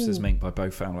 Skepticism Inc. by Bo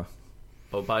Fowler.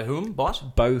 Oh, by whom?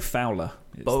 What? Bo Fowler.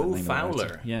 is Bo the name of the Fowler.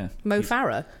 writer. Yeah. Mo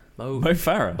Farah. Mo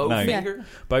Farah. No. Bowfinger?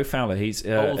 Bo Fowler. He's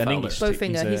Old an Fowler. English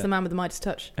Bowfinger. He's the man with the Midas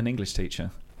touch. an English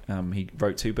teacher. He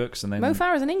wrote 2 books and then Mo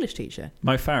Farah's an English teacher.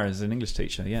 Mo Farah is an English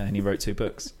teacher, yeah, and he wrote 2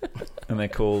 books. And they're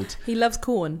called He loves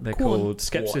corn. They're Corn. called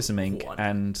Skepticism Inc. Corn.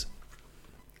 and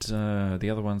the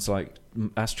other one's like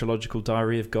Astrological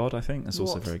Diary of God, I think. That's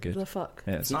also What very good. the fuck?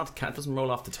 Yeah, It's not. It doesn't roll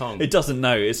off the tongue. it doesn't.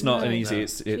 No, it's not No. an easy. No.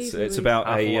 It's Jeez about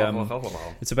Louise.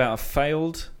 it's about a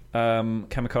failed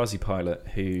kamikaze pilot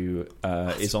who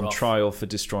is on rough. trial for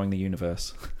destroying the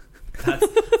universe. That's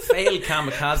failed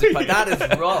kamikaze pilot. That is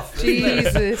rough. isn't it?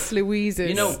 Jesus, Louises.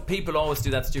 You know, people always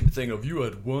do that stupid thing of you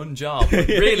had one job. But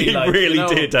really, he like, really you know,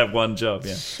 did have one job.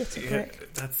 Yeah. shit a Yeah,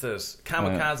 prick. that's it.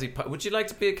 Kamikaze. Would you like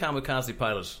to be a kamikaze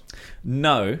pilot?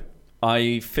 No,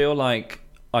 I feel like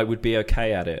I would be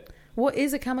okay at it. What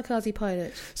is a kamikaze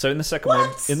pilot? So in the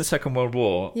Second World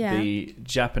War, Yeah. the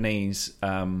Japanese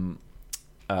dive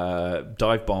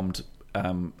bombed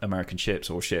American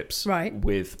ships Right.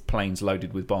 with planes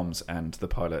loaded with bombs, and the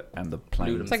pilot and the Blew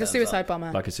plane It's like a themselves suicide up.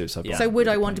 bomber. like a suicide bomb. So would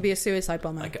I want to be a suicide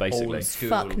bomber? Like Basically. old school.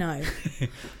 Fuck no.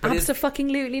 But is-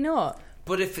 Absolutely not.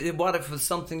 But what if it was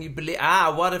something you believe?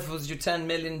 What if it was your 10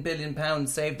 million billion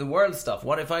pounds save the world stuff?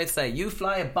 What if I say you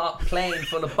fly a plane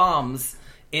full of bombs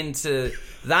into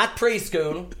that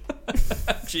preschool?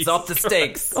 It's up the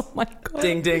stakes. Oh my god.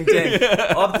 Ding, ding, ding.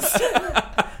 Up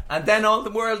the and then all the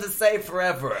world is saved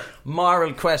forever.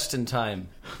 Moral question time.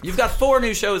 You've got 4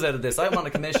 new shows out of this. I want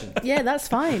a commission. Yeah, that's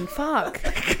fine. Fuck.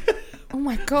 Oh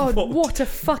my god, what a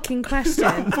fucking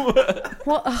question.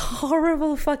 What a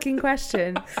horrible fucking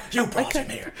question. You brought him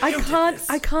here. I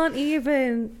can't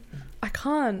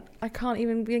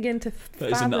even begin to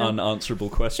That is an fathom. unanswerable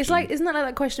question. It's like, isn't that like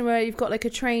that question where you've got like a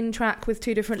train track with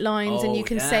 2 different lines and Oh, you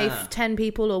can yeah. save 10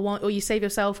 people or you save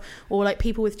yourself, or like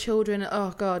people with children?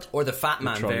 Oh god. Or the Fat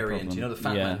Man trolley variant. problem. You know, the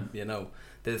Fat Yeah. Man, you know.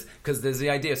 Because there's the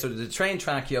idea. So the train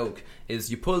track yoke is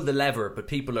you pull the lever, but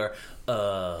people are,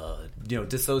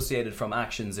 dissociated from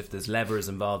actions if there's levers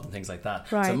involved and things like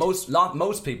that. Right. So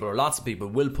most people or lots of people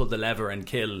will pull the lever and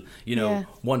kill, Yeah.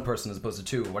 one person as opposed to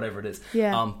 2 or whatever it is.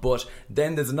 Yeah. But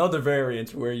then there's another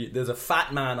variant where there's a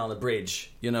fat man on a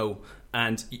bridge,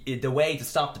 and the way to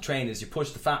stop the train is you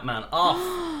push the fat man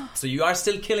off. So you are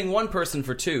still killing one person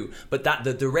for 2, but that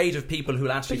the rate of people who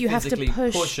actually But you have to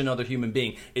physically push another human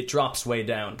being, it drops way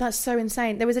down. That's so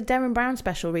insane. There was a Darren Brown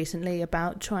special recently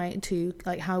about trying to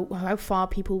like how far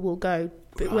people will go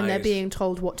when they're Right. being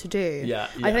told what to do. Yeah,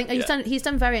 I think yeah. he's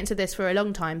done variants of this for a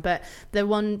long time, but the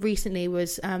one recently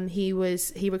was he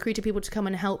recruited people to come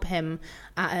and help him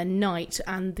at a night,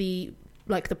 and the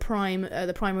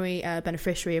primary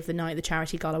beneficiary of the night, the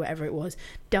charity gala, whatever it was,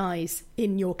 dies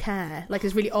in your care. Like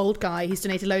this really old guy, he's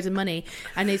donated loads of money,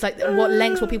 and he's like, what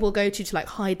lengths will people go to like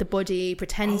hide the body,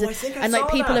 pretend, I think I and like saw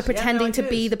people that. are pretending Yeah, no, to I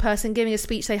be did. the person giving a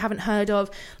speech they haven't heard of,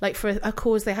 like for a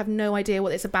cause they have no idea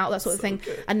what it's about, that sort of thing.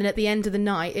 And then at the end of the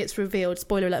night, it's revealed.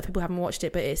 Spoiler alert: if people haven't watched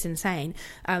it, but it's insane.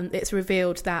 It's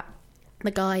revealed that the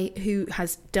guy who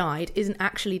has died isn't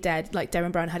actually dead. Like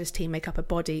Darren Brown had his team make up a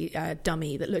body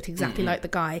dummy that looked exactly like the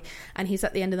guy, and he's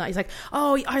at the end of the night, he's like,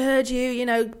 "Oh, I heard you.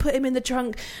 Put him in the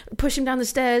trunk, push him down the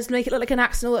stairs, make it look like an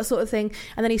accident, all that sort of thing."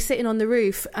 And then he's sitting on the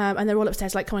roof, and they're all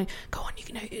upstairs, like, "Go on,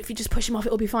 if you just push him off,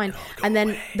 it'll be fine." And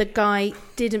then the guy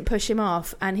didn't push him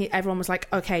off, and everyone was like,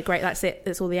 "Okay, great, that's it,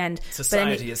 that's all the end."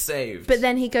 Society is saved. But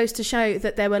then he goes to show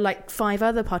that there were like 5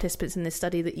 other participants in this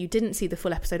study that you didn't see the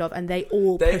full episode of, and they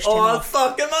all pushed him off.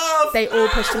 Fuck him off. They all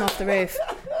pushed him off the roof,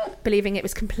 believing it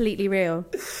was completely real.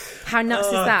 How nuts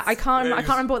is that? I can't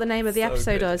remember what the name of the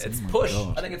episode was. It's Push.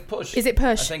 I think it's Push. Is it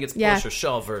Push? I think it's Yeah. Push or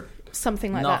Shove or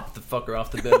Something like knock that. the fucker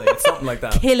off the building. It's something like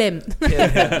that. Kill him,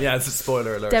 Yeah, it's a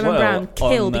spoiler alert. Devon Well, Brown.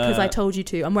 Kill on, because I told you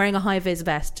to. I'm wearing a high vis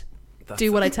vest.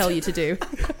 Do what I tell you to do.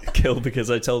 Kill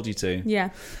because I told you to.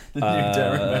 Yeah. The new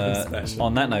Darren Brown special.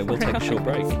 On that note, we'll take a short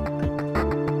break.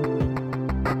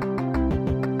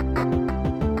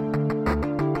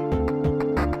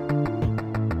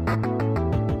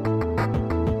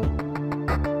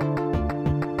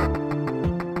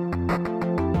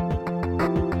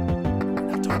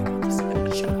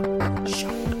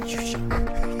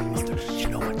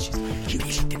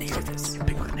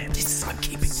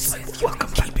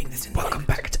 Welcome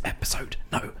back to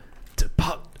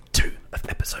part 2 of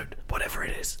episode, whatever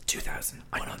it is,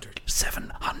 2,100.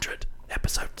 700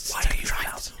 episodes. Why are you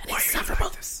like this? Why are you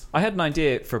like this? I had an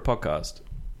idea for a podcast,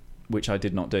 which I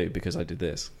did not do because I did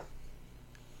this.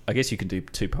 I guess you can do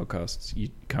 2 podcasts. You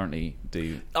currently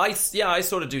do. I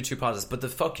sort of do 2 podcasts, but the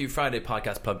Fuck You Friday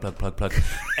podcast, plug.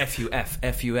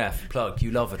 FUF, plug.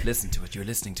 You love it. Listen to it. You're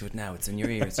listening to it now. It's in your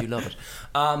ears. You love it.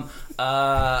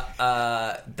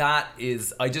 That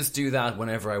is, I just do that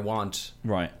whenever I want.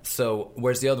 Right. So,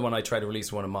 whereas the other one, I try to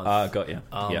release one a month. Got you.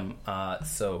 Yeah.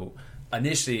 So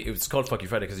initially it was called Fuck You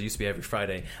Friday because it used to be every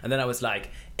Friday, and then I was like,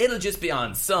 it'll just be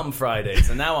on some Fridays,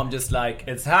 and now I'm just like,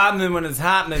 it's happening when it's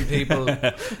happening, people.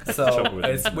 So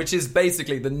which is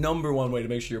basically the number one way to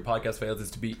make sure your podcast fails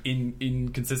is to be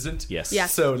inconsistent. Yes. Yeah.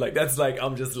 So like that's like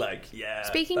I'm just like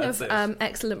Speaking that's of it.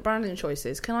 Excellent branding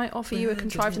choices, can I offer you a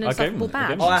contrived and I gave unstoppable him- I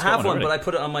gave badge? him I It's got have one one, but already. I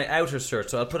put it on my outer shirt,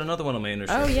 so I'll put another one on my inner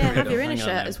shirt. Oh Here yeah, we have go. your inner Hang on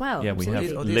shirt now. as well. Yeah, we have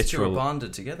These two are literal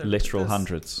bonded together. literal Look at this.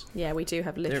 hundreds. Yeah, we do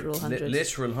have literal They're hundreds.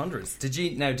 literal hundreds. Did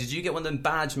you get one of them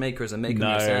badge makers and make them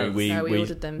No, yourself? we No, we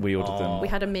ordered them. We ordered them. We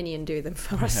had a minion do them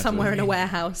for us somewhere in a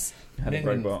warehouse. Had a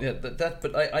robot. Yeah,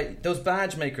 but I those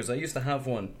badge makers. I used to have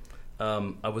one.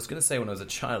 I was going to say when I was a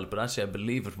child, but actually I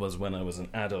believe it was when I was an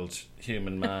adult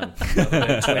human man,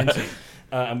 about 20.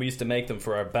 And we used to make them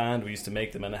for our band. We used to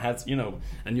make them, and it had,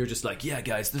 and you're just like, yeah,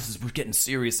 guys, we're getting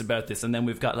serious about this. And then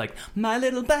we've got like my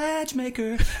little badge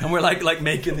maker, and we're like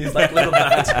making these like little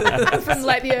badges From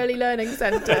like the early learning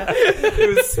centre.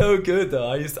 It was so good though.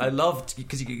 I loved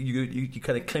because you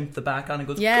kind of climp the back on and it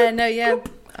goes. Yeah, clunk, no, yeah.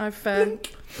 clunk, I've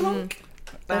clunk, clunk.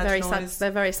 they're Badge very noise. they're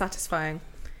very satisfying.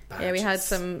 Yeah, we had Badges.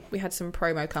 some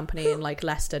promo company in like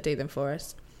Leicester do them for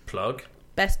us. Plug.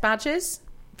 Best badges?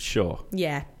 Sure.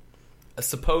 Yeah.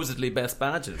 Supposedly best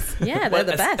badges. Yeah, they're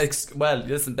the best. Well,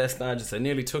 listen, best badges. I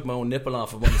nearly took my own nipple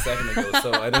off of one a second ago,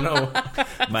 so I don't know.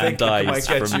 Man think I might dies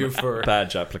get from you for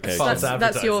badge application. false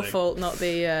That's your advertising. fault, not the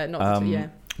yeah.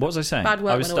 What was I saying? Bad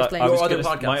work I was, when always blamed. Your other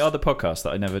gonna- podcast. my other podcast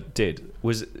that I never did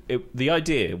was the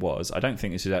idea was, I don't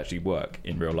think this would actually work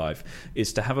in real life,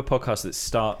 is to have a podcast that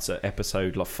starts at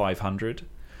episode like 500,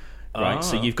 right?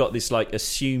 So you've got this like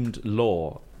assumed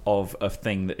law of a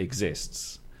thing that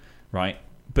exists, right?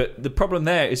 But the problem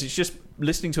there is it's just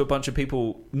listening to a bunch of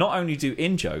people not only do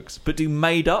in jokes but do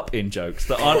made up in jokes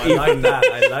that aren't I like even that. I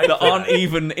like that that. aren't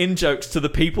even in jokes to the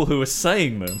people who are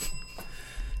saying them.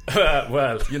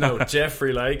 Well,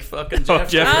 Jeffrey, like fucking Oh,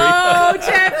 Jeffrey.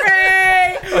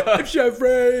 Jeffrey. Oh,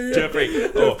 Jeffrey! Jeffrey.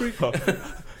 Jeffrey.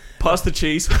 Pass the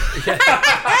cheese.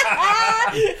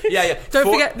 Yeah.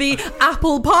 Don't forget the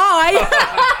apple pie.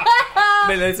 I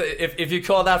mean, if you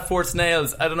call that 4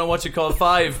 snails, I don't know what you call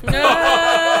 5.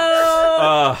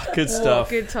 Ah, good stuff.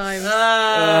 Good times. Oh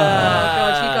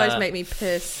god, you guys make me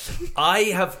pissed. I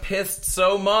have pissed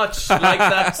so much, like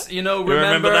that.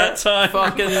 Remember that time?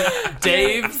 Fucking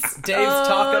Dave's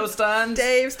taco stand.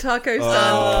 Dave's taco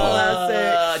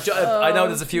stand, classic. I know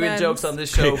there's a few in men's. jokes on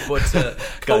this show, but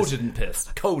coated and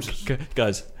pissed. Coated.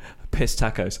 Guys, piss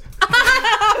tacos.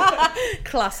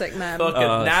 Classic, man. Fucking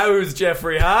now's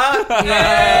Jeffrey, huh?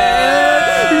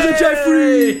 Yeah. Who's a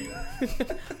Jeffrey?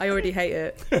 I already hate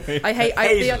it. Hate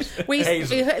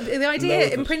it. The idea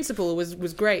Loathe in it. principle was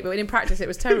great, but in practice it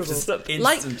was terrible. Instantly.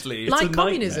 like It's a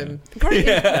communism. Great,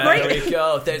 There great. we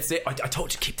go. That's it. I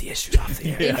told you to keep the issues off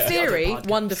the air. In theory, Podcast.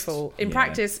 wonderful. In Yeah.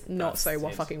 practice, not so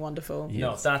That's it. fucking wonderful.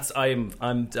 No, that's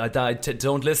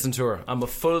don't listen to her. I'm a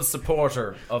full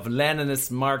supporter of Leninist,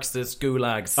 Marxist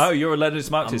gulags. Oh, you're a Leninist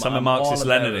Marxist. I'm a Marxist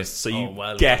all about Leninist. it. So you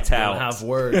well, get we'll out. have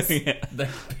words. Yeah.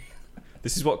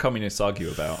 This is what communists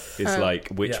argue about. Is like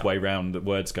which Yeah. way round the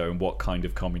words go and what kind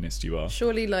of communist you are.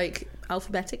 Surely, like,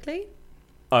 alphabetically?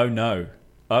 Oh no.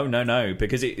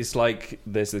 Because it's like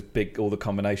there's all the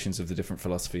combinations of the different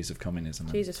philosophies of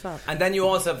communism. Jesus fuck. And then you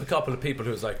also have a couple of people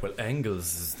who's like, well,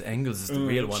 Engels is the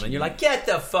real one, and you're like, get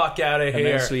the fuck out of And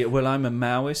here. actually, well, I'm a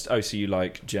Maoist. Oh, so you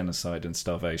like genocide and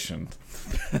starvation?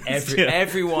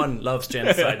 Everyone loves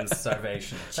genocide and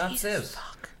starvation. That's it.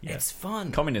 Fuck. Yeah. It's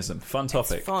fun. Communism, fun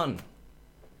topic. It's fun.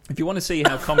 If you want to see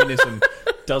how communism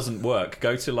doesn't work,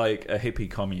 go to like a hippie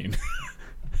commune.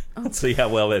 See how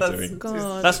well they're doing.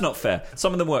 God. That's not fair.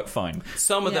 Some of them work fine.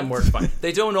 Some of them Yeah. work fine.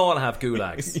 They don't all have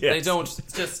gulags. Yes. They don't.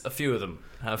 Just a few of them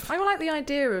have. I like the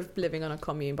idea of living on a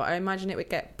commune, but I imagine it would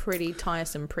get pretty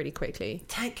tiresome pretty quickly.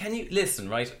 Can you listen?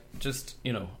 Right, just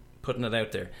putting it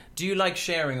out there. Do you like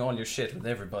sharing all your shit with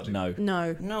everybody? No.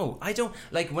 No, I don't.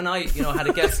 Like when I had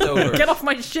a guest over. Get off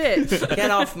my shit!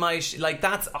 Get off my like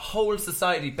that's a whole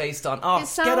society based on It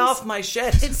sounds- get off my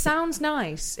shit. It sounds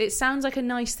nice. It sounds like a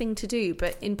nice thing to do,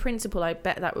 but in principle, I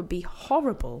bet that would be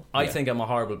horrible. I think I'm a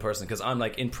horrible person because I'm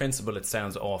like, in principle, it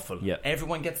sounds awful. Yeah.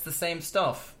 Everyone gets the same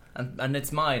stuff, and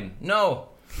it's mine. No,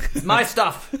 it's my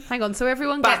stuff. Hang on, so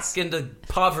everyone Back gets... in the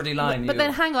poverty line. But you.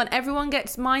 then hang on, everyone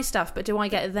gets my stuff, but do I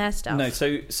get their stuff? No,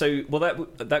 so well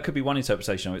that could be one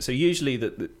interpretation of it. So usually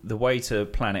the way to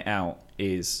plan it out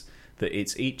is that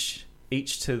it's each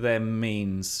to their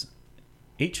means,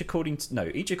 each according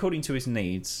to his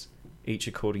needs, each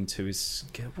according to his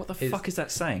what the fuck is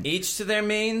that saying? Each to their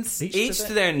means. Each to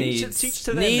their- their needs. Each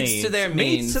to their needs to their means.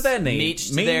 Needs to their needs. Meets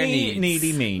to their needs.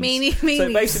 Needy means. Meanie, So meanies.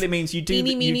 it basically means you do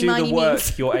Meanie, you meanie, do the miny work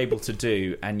means. you're able to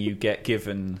do, and you get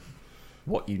given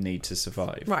what you need to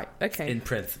survive. Right. Okay. In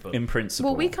principle. In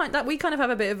principle. Well, we kind of have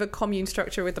a bit of a commune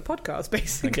structure with the podcast,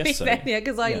 basically. I guess so. Yeah,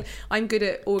 because I'm good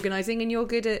at organising and you're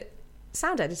good at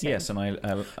sound editing. Yes, and I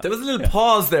there was a little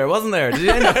pause there, wasn't there? Did you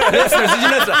listeners, did you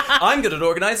notice that? I'm good at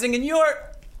organising and you're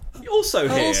also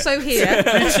here. Also here.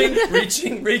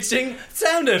 reaching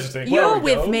sound editing. You're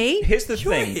with me. Here's the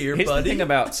You're thing. here, Here's buddy. the thing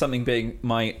about something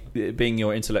being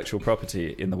your intellectual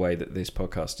property in the way that this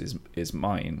podcast is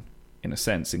mine, in a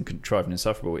sense, in Contrived and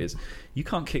Insufferable, is you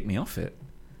can't kick me off it.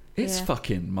 It's Yeah.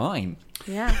 fucking mine.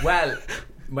 Yeah. Well,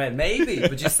 maybe.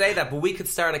 But you say that, but we could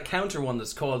start a counter one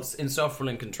that's called Insufferable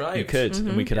and Contrived. You could,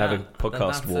 and we could have a And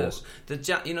podcast that's war.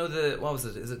 it. What was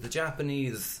it? Is it the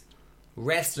Japanese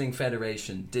Wrestling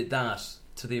Federation did that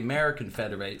to the American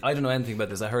Federation? I don't know anything about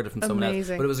this. I heard it from someone else,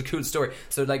 Amazing. but it was a cool story.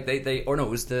 So like it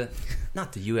was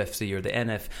not the UFC or the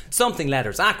NF, something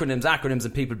letters, acronyms,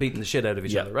 and people beating the shit out of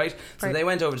each other, right? So Right. they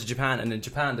went over to Japan, and in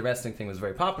Japan the wrestling thing was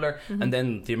very popular, and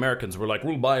then the Americans were like,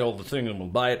 we'll buy all the thing, and we'll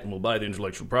buy it, and we'll buy the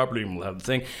intellectual property, and we'll have the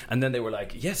thing, and then they were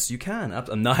like, yes, you can.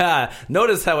 And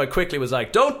notice how I quickly was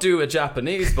like, don't do a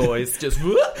Japanese, boys, just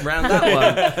whoop, round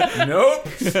that one. Nope.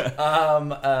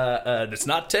 It's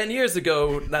not 10 years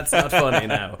ago. That's not funny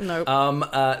now.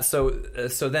 Nope.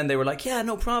 So then they were like, yeah,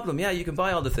 no problem. Yeah, you can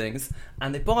buy all the things.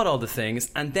 And they bought all the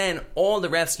things. And then all the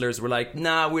wrestlers were like,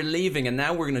 nah, we're leaving. And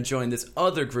now we're going to join this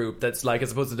other group that's like,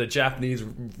 as opposed to the Japanese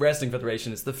Wrestling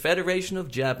Federation, it's the Federation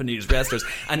of Japanese Wrestlers.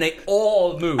 And they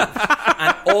all moved.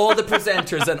 And all the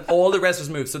presenters and all the wrestlers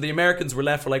moved. So the Americans were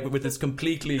left with this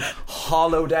completely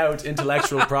hollowed out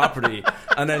intellectual property.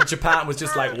 And then Japan was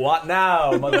just like, what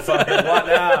now, motherfucker? What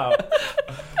now?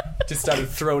 Just started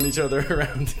throwing each other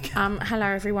around. Hello,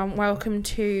 everyone. Welcome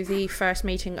to the first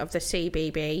meeting of the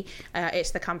CBB.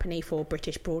 It's the Company for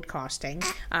British Broadcasting.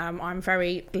 I'm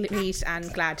very pleased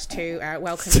and glad to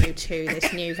welcome you to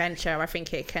this new venture. I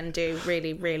think it can do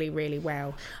really, really, really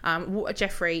well.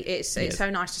 Jeffrey, it's so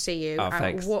nice to see you. Oh,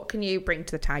 thanks. What can you bring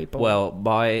to the table? Well,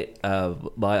 my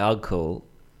uncle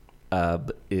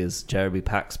is Jeremy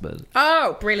Paxman.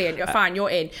 Oh, brilliant. You're fine. You're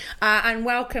in. And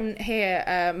welcome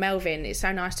here, Melvin. It's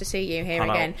so nice to see you here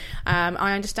Hello. again.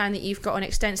 I understand that you've got an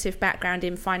extensive background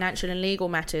in financial and legal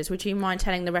matters. Would you mind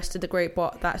telling the rest of the group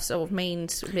what that sort of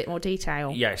means in a bit more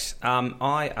detail? Yes,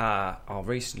 I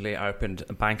recently opened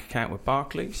a bank account with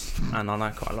Barclays, and I know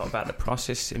quite a lot about the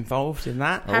process involved in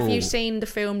that. Have you seen the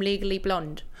film Legally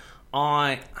Blonde?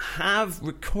 I have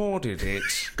recorded it.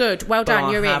 Good. Well done.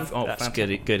 You're in. Oh, That's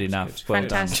fantastic. good enough. Well done.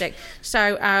 Fantastic.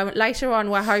 So later on,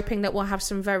 we're hoping that we'll have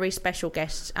some very special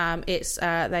guests.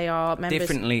 They are members.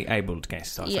 Differently abled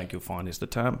guests, I think you'll find is the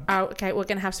term. Oh, okay. We're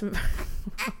going to have some.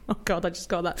 Oh God, I just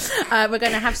got that. We're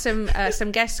going to have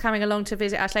some guests coming along to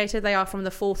visit us later. They are from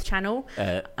the Fourth Channel.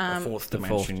 The fourth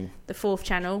dimension. The Fourth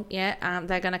Channel. Yeah.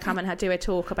 They're going to come and do a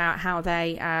talk about how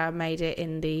they made it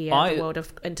in the world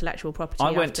of intellectual property.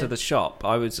 I went to the shop.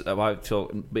 I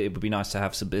thought it would be nice to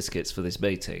have some biscuits for this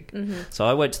meeting. Mm-hmm. So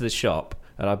I went to the shop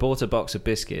and I bought a box of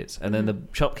biscuits, and then the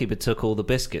shopkeeper took all the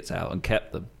biscuits out and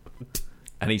kept them.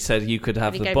 And he said you could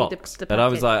have And he the gave you box. the And I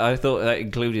was packet. like, I thought that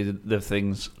included the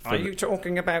things. Are you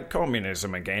talking about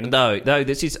communism again? No.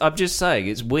 This is. I'm just saying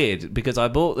it's weird because I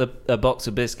bought a box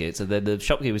of biscuits, and then the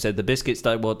shopkeeper said the biscuits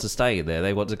don't want to stay in there;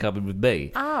 they want to come in with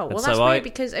me. Oh, And well, so that's weird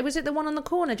because was it the one on the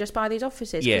corner just by these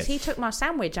offices? Yes. Because he took my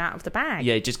sandwich out of the bag.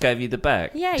 Yeah, he just gave you the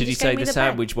bag. Yeah, he Did you just gave say me the the bag.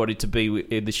 sandwich wanted to be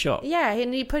in the shop? Yeah,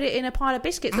 and he put it in a pile of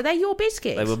biscuits. Were they your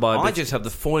biscuits? They were my I biscuits. just have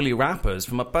the foily wrappers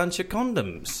from a bunch of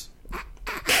condoms.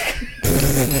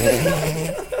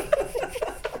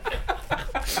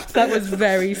 That was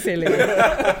very silly.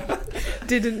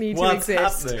 Didn't need to What's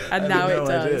exist, happening? and I now have it no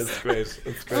does. idea. It's great.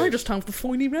 It's great. I just have the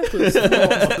foily wrappers.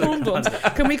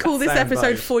 Condoms. Can we call this Sound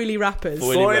episode bite. Foily Wrappers?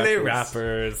 Foily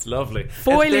wrappers, lovely.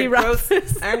 Foily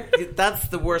wrappers. That's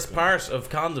the worst part of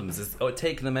condoms is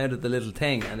taking them out of the little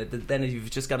thing, and then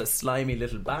you've just got a slimy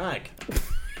little bag.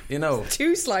 You know.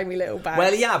 Two slimy little bags.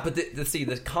 Well, yeah, but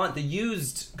the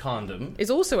used condom. Is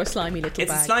also a slimy little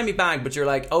It's bag. a slimy bag, but you're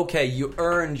like, okay, you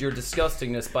earned your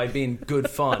disgustingness by being good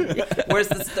fun. Whereas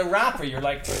the wrapper, you're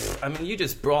like, I mean, you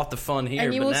just brought the fun here,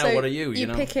 And you but also, now what are you? You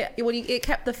know, pick it. Well, it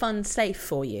kept the fun safe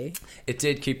for you. it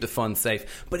did keep the fun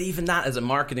safe, but even that as a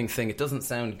marketing thing, it doesn't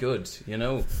sound good. You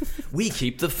know, we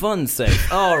keep the fun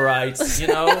safe. All right, you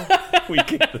know, we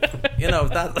keep the, you know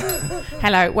that.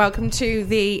 Hello, welcome to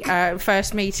the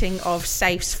first meeting of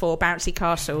Safes for Bouncy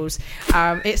Castles.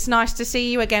 It's nice to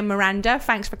see you again, Miranda.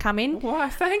 Thanks for coming. Why,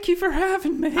 thank you for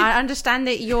having me. I understand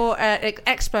that you're an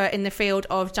expert in the field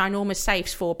of ginormous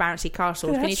safes for bouncy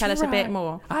castles. Can you tell us a bit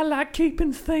more? I like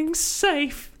keeping things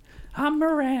safe. I'm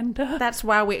Miranda. That's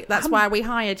why we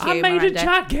hired you, I made Miranda. a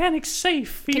gigantic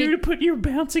safe for you to put your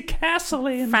bouncy castle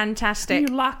in. Fantastic. And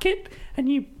you lock it, and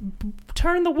you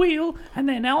turn the wheel, and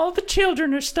then all the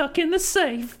children are stuck in the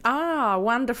safe. Ah,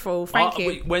 wonderful. Thank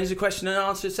you. When's the question and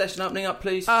answer session opening up,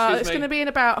 please? It's going to be in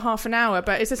about half an hour,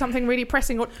 but is there something really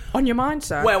pressing on your mind,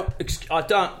 sir? Well, I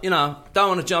don't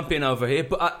want to jump in over here,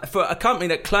 but for a company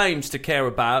that claims to care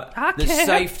about the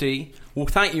safety, well,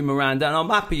 thank you, Miranda, and I'm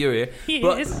happy you're here.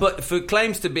 Yes. But for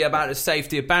claims to be about the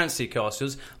safety of bouncy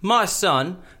castles, my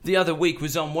son the other week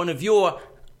was on one of your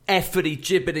efforty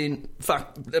gibbeting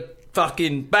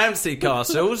fucking bouncy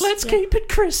castles. Let's keep it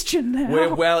Christian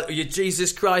now. Well, you're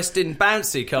Jesus Christ in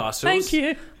bouncy castles. Thank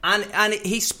you. And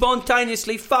he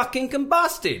spontaneously fucking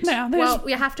combusted. Now, well,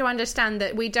 you have to understand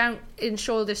that we don't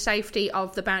ensure the safety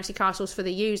of the bouncy castles for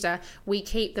the user. We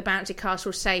keep the bouncy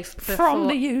castle safe from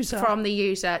the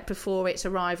user before its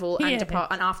arrival and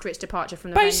after its departure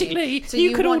from the Basically, venue. So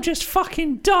you could all just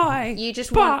fucking die. You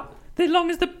just want... As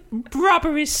long as the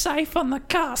rubber is safe on the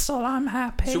castle, I'm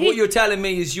happy. So what you're telling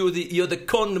me is you're the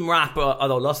condom wrapper. Oh, I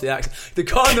lost the accent. The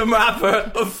condom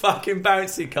wrapper of fucking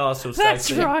bouncy castle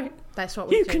safety. That's right. That's what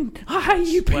we do. I hate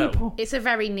you people. Well, it's a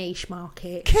very niche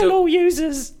market. Kill all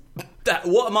users.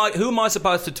 Who am I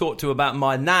supposed to talk to about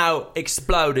my now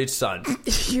exploded son?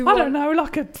 I don't know,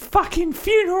 like a fucking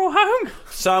funeral home.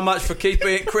 So much for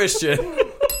keeping it Christian.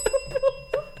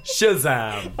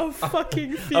 Shazam! A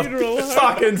fucking funeral.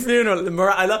 Fucking funeral.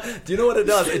 Do you know what it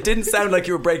does? It didn't sound like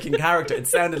you were breaking character. It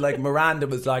sounded like Miranda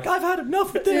was like, "I've had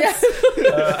enough of this."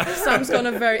 Yeah. Sam's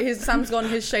gone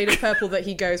his shade of purple that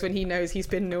he goes when he knows he's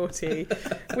been naughty.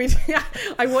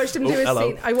 I watched him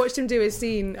do a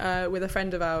scene with a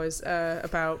friend of ours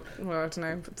about I don't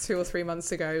know 2 or 3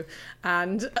 months ago,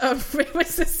 and it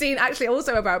was a scene actually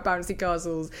also about bouncy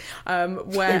castles,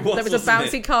 where there was a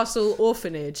bouncy castle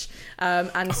orphanage,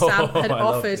 and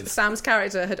Sam's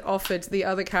character had offered the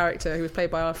other character, who was played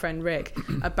by our friend Rick,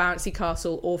 a bouncy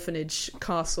castle orphanage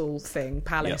castle thing,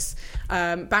 palace.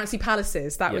 Yep. Bouncy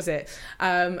palaces, that was it.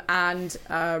 And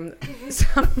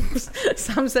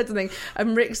Sam said something,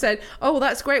 and Rick said, "Oh,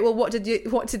 that's great. Well, what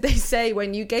did they say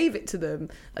when you gave it to them?"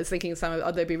 I was thinking, Sam,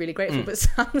 they'd be really grateful. But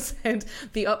Sam said,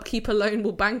 "The upkeep alone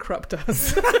will bankrupt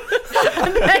us."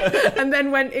 and then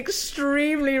went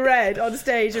extremely red on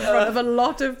stage in front of a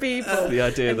lot of people. The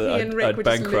idea that I'd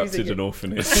bankrupted an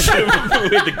orphanage with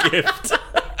a gift.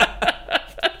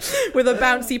 With a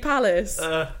bouncy palace.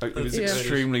 It was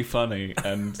extremely funny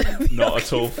and not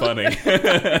at all funny.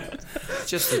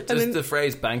 just the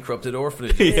phrase bankrupted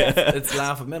orphanage. It's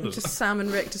laughable. Just Sam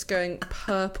and Rick just going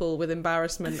purple with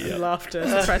embarrassment and laughter,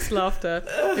 suppressed laughter,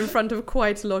 in front of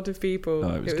quite a lot of people.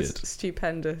 Oh, it was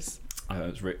stupendous. It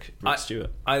was Rick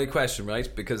Stewart. I had a question, right?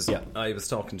 Because I was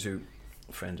talking to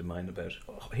a friend of mine about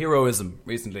heroism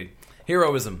recently.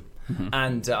 Heroism. Mm-hmm.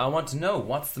 And I want to know,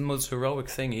 what's the most heroic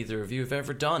thing either of you have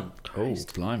ever done? Oh,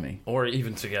 blimey. Or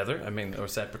even together, or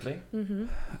separately. Mm-hmm.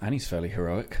 Annie's fairly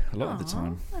heroic a lot of the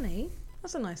time. Annie,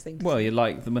 that's a nice thing to Well, say. you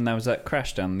like when there was that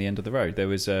crash down the end of the road. There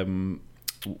was,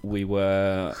 we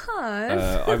were...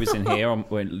 I was in here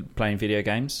playing video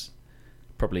games.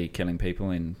 Probably killing people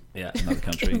in another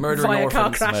country. Murdering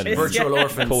orphans. Virtual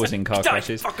orphans. Causing car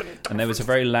crashes. And there was a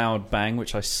very loud bang,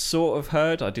 which I sort of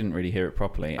heard. I didn't really hear it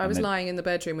properly. I was lying in the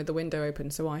bedroom with the window open,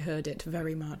 so I heard it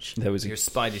very much. There was Your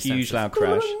spidey huge loud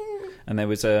crash. And there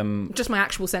was... just my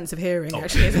actual sense of hearing,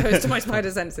 actually, as opposed to my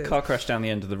spider senses. Car crash down the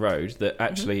end of the road that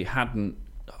actually hadn't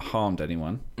harmed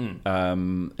anyone.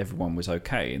 Everyone was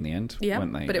okay in the end,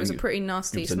 weren't they? But it was a pretty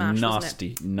nasty smash, wasn't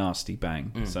it? Nasty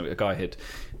bang. So a guy had...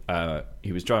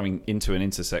 he was driving into an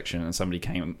intersection and somebody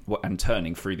came and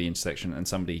turning through the intersection and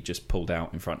somebody just pulled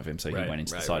out in front of him, so he went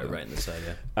into the side of him. Right in the side,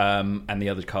 and the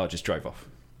other car just drove off.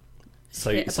 So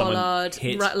hit a bollard,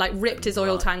 ripped his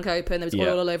oil tank open. There was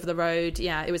oil all over the road.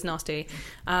 Yeah, it was nasty.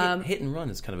 Hit and run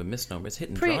is kind of a misnomer. It's hit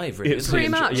and drive, really. Pretty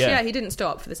much, he didn't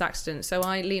stop for this accident. So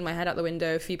I leaned my head out the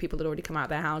window. A few people had already come out of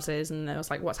their houses, and I was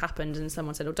like, "What's happened?" And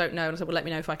someone said, "Oh, don't know." And I said, "Well, let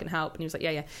me know if I can help." And he was like,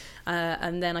 "Yeah."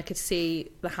 And then I could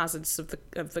see the hazards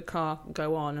of the car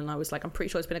go on, and I was like, "I'm pretty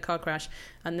sure it's been a car crash."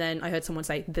 And then I heard someone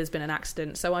say, "There's been an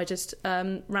accident." So I just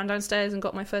ran downstairs and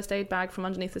got my first aid bag from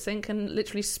underneath the sink and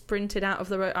literally sprinted out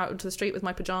onto the street with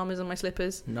my pajamas and my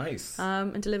slippers. Nice.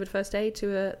 And delivered first aid to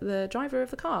the driver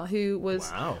of the car, who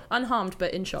was unharmed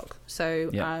but in shock. So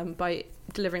by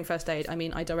delivering first aid, I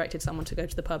mean I directed someone to go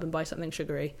to the pub and buy something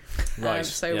sugary, Right,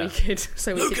 so yeah. we could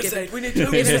give him, we need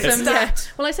give him some. Yeah.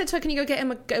 Well, I said to her, can you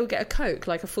go get a Coke,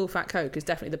 like a full fat Coke is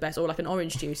definitely the best, or like an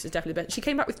orange juice is definitely the best. She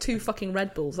came back with 2 fucking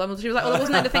Red Bulls. She was like, well, there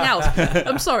wasn't anything else.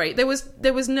 I'm sorry, there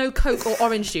was no Coke or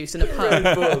orange juice in a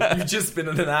pub. Bull. You've just been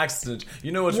in an accident.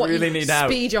 You know what you really need now?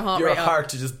 Speed your heart Your rate up. heart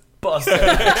to just bust out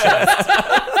of your chest.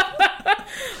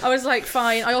 I was like,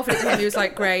 fine. I offered it to him. He was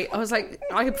like, great. I was like,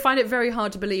 I find it very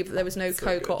hard to believe that there was no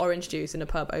Coke or orange juice in a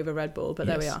pub over Red Bull, but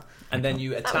there we are. And then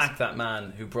you attacked that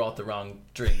man who brought the wrong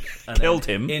drink. And Killed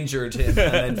then him. Injured him. And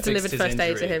then Delivered fixed his first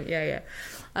aid to injury. him.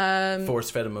 Yeah.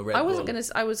 Force fed him a Red I Bull.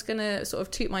 was gonna sort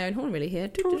of toot my own horn really here,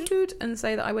 toot, toot, toot, and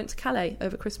say that I went to Calais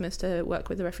over Christmas to work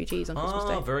with the refugees on Christmas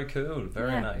Day. Oh, very cool.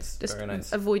 Very Yeah. nice. Just Very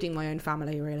nice. avoiding my own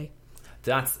family, really.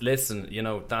 Listen, you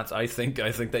know, I think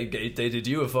they did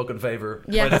you a fucking favour.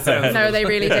 Yeah, by the sounds of no, it. they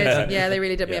really did. Yeah, they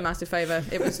really did me Yeah. a massive favour.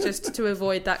 It was just to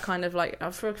avoid that kind of like,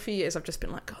 for a few years I've just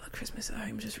been like, God, the Christmas at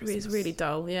home is really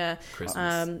dull. Yeah,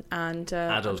 Christmas.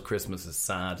 Adult Christmas is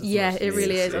sad. isn't yeah, it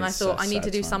really is. It's And I thought a I need to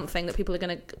sad do time. something that people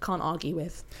can't argue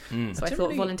with. So I thought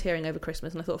Generally- volunteering over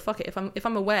Christmas, and I thought, fuck it, if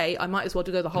I'm away, I might as well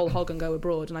go the whole hog and go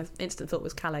abroad. And I instantly thought it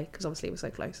was Calais because obviously it was so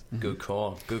close. Good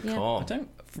call. Good Yeah. call. I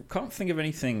can't think of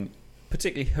anything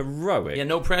particularly heroic. Yeah,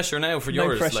 no pressure now for No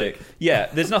yours. pressure. Like, Yeah,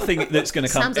 there's nothing that's going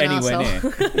to come Sam's an anywhere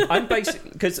arsehole. near. I'm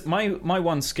basically, because my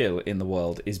one skill in the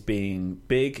world is being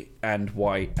big and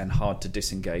white and hard to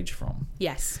disengage from.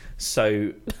 Yes,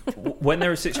 So when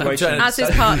there are situations, as his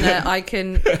partner, I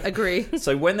can agree.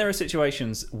 so when there are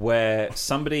situations where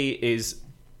somebody is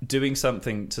doing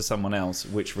something to someone else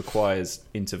which requires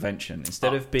intervention,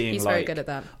 instead of being He's like, very good at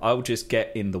that. I'll just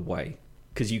get in the way,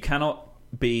 because you cannot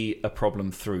be a problem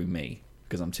through me,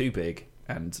 because I'm too big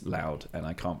and loud and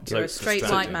I can't. You're a straight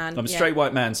white man. I'm a yeah. straight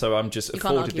white man, so I'm just You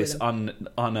can't afforded argue this with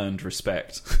unearned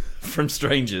respect from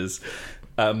strangers.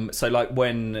 So like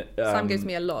when Sam gives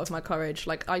me a lot of my courage.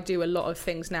 Like I do a lot of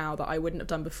things now that I wouldn't have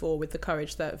done before with the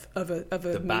courage that of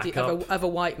a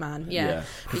white man. Yeah, Yeah,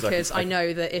 'cause because I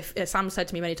know that if Sam said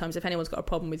to me many times, if anyone's got a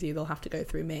problem with you, they'll have to go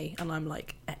through me, and I'm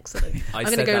like, excellent. I I'm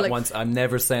said gonna go that like, once. I'm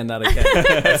never saying that again.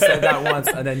 I said that once,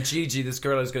 and then Gigi, this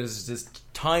girl I was going, this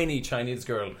tiny Chinese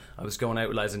girl I was going out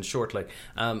with, Liza in short, like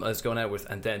I was going out with,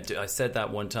 and then I said that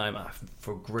one time. I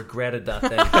regretted that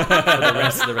then for the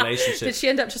rest of the relationship. did she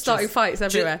end up just starting fights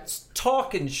everywhere? Just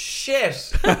talking shit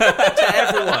to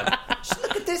everyone. Just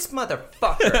look at this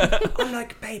motherfucker. I'm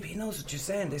like, babe, he knows what you're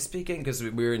saying. They speak English,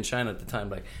 because we were in China at the time.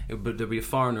 Like, there'd be a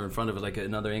foreigner in front of it, like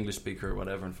another English speaker or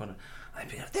whatever in front of. I'd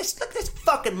be like, look at this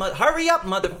fucking hurry up,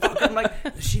 motherfucker. I'm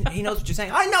like, he knows what you're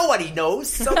saying. I know what he knows.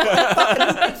 So fucking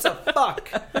who gives a fuck?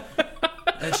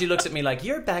 And she looks at me like,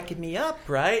 you're backing me up,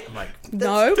 right? I'm like,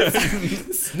 No,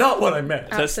 that's not what I meant.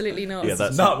 absolutely not. Yeah,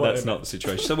 that's not what that's I not the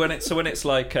situation. So when it's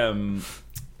like a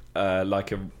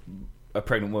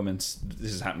pregnant woman, this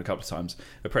has happened a couple of times.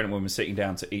 A pregnant woman sitting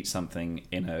down to eat something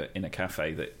in a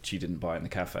cafe that she didn't buy in the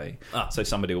cafe. So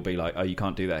somebody will be like, "Oh, you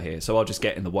can't do that here." So I'll just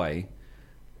get in the way.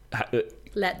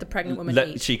 Let the pregnant woman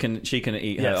eat. She can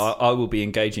eat Yes. her. I will be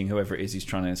engaging whoever it is who's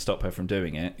trying to stop her from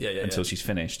doing it until yeah. she's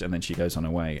finished, and then she goes on her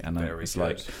way. And Very it's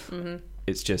good. like,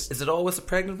 it's just. Is it always a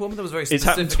pregnant woman? That was a very It's specific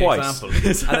happened twice. example.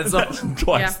 It's And it's not, happened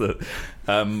twice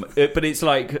but it's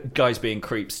like guys being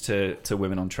creeps to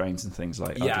women on trains and things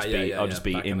like. I'll just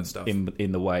be that kind of stuff.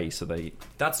 in the way, so they.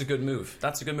 that's a good move.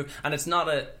 That's a good move. And it's not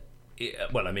a.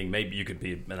 Well, I mean, maybe you could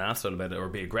be an asshole about it or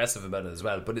be aggressive about it as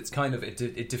well. But it's kind of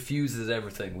it diffuses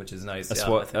everything, which is nice. That's Yeah, I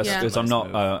what. think That's Yeah. because a nice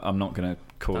move. I'm not going to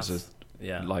cause That's-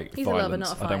 yeah. like He's a lover, violence.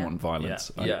 not a I don't fighter. want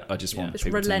violence. Yeah. Yeah. I just want Just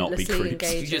people to not be relentlessly creeps.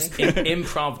 engage. You just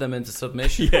improv them into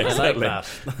submission. Yeah, I exactly. like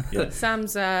that.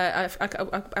 Sam's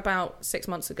about 6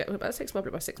 months ago. Probably about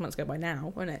 6 months ago by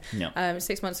now, wasn't it? Yeah.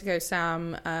 6 months ago,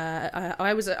 Sam.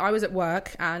 I was at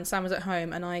work and Sam was at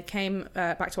home, and I came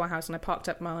back to our house and I parked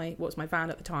up my van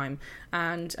at the time,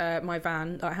 and my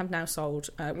van that I have now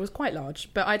sold was quite large,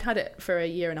 but I'd had it for a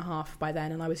year and a half by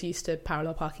then, and I was used to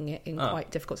parallel parking it in quite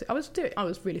difficult. I was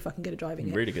really fucking good at driving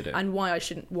it. Really good at it. And why I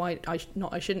should not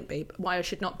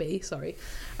be, sorry,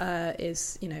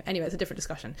 is, anyway, it's a different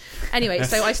discussion. Anyway,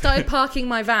 so I started parking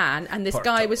my van, and this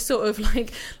guy was sort of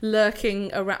like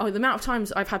lurking around. The amount of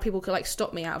times I've had people like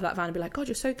stop me out of that van and be like, God,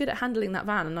 you're so good at handling that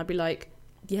van, and I'd be like,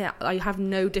 yeah, I have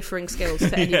no differing skills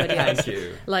to anybody else. Thank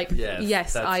you. Like,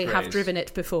 Yes, that's I have great. driven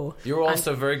it before. You're And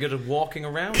also very good at walking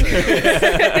around.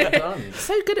 Well done.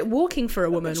 so good at walking for a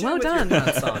woman. Well With your done.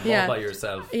 pants on, Yeah. all by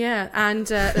yourself. Yeah, and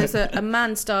there's a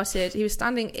man started. He was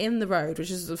standing in the road,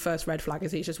 which is the first red flag,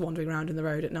 is he's just wandering around in the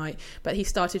road at night. But he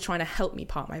started trying to help me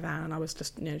park my van, and I was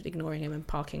just ignoring him and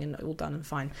parking, and all done and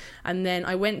fine. And then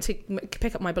I went to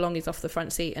pick up my belongings off the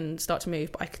front seat and start to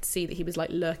move, but I could see that he was like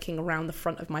lurking around the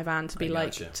front of my van to be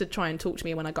gotcha. to try and talk to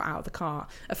me when I got out of the car,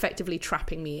 effectively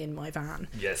trapping me in my van.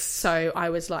 Yes. So I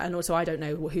was like, and also I don't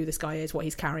know who this guy is, what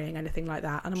he's carrying, anything like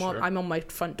that. And I'm on my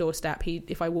front doorstep.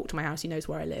 If I walk to my house, he knows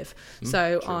where I live.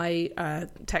 So I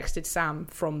texted Sam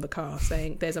from the car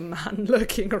saying, "There's a man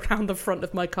lurking around the front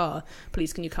of my car.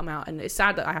 Please, can you come out?" And it's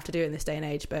sad that I have to do it in this day and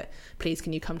age, but please,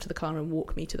 can you come to the car and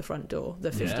walk me to the front door,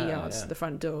 the 50 yards to the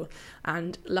front door?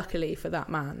 And luckily for that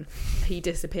man, he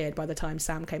disappeared by the time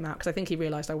Sam came out, because I think he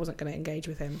realised I wasn't going to engage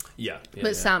with him.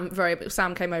 But Sam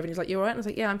came over and he was like, "You all right?" And I was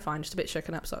like, "Yeah, I'm fine, just a bit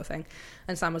shaken up," sort of thing.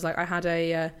 And Sam was like, "I had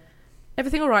a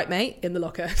everything all right, mate," in the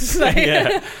locker. So,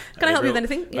 Yeah. can I help you with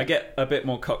anything? Yeah. I get a bit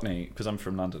more Cockney because I'm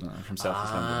from London. I'm from South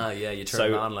East London. Yeah, you turn So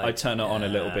it on like... I turn it on a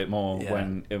little bit more yeah.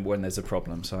 when there's a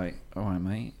problem. So all right,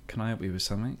 mate, can I help you with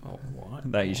something? Oh,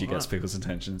 what? That usually What? gets people's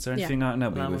attention. Is there Yeah. anything I can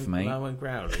help you with, mate? Low and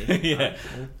growly. Yeah.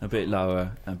 A bit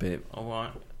lower, a bit All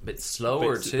right. A bit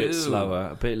slower, bit, too. bit slower,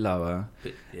 a bit lower,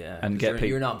 Yeah. and 'cause get you're, people-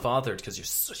 you're not bothered because you're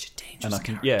such a dangerous and I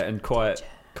can character. and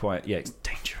quite it's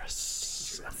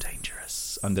dangerous. I'm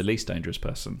dangerous. I'm the least dangerous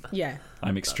person. Yeah.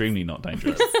 I'm extremely not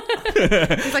dangerous.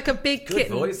 He's like a big Good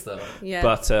kitten. voice, though. Yeah.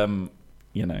 But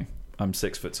I'm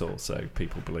 6 foot tall, so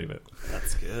people believe it.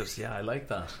 That's good. Yeah, I like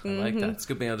that. I like that. It's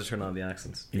good being able to turn on the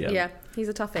accents. yeah, he's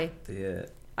a toughie. Yeah.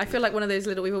 I feel like one of those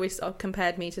little. We've always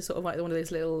compared me to sort of like one of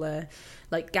those little,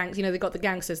 like gangs. They've got the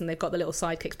gangsters and they've got the little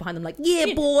sidekicks behind them. Like,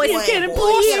 Yeah, boys. get it, boys.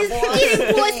 boys. Get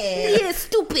it, boys. Yeah,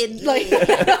 stupid. Like,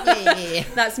 yeah.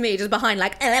 That's me, just behind,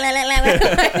 like,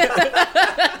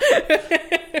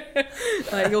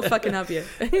 you'll fucking have you.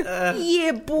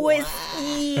 Yeah, boys.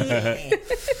 Yeah.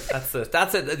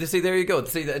 That's it. You see, there you go.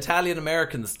 See, the Italian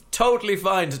Americans totally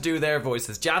fine to do their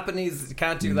voices. Japanese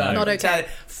can't do that. Not okay.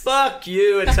 Fuck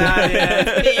you,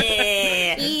 Italian.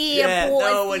 Yeah, boys.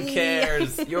 No one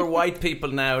cares. You're white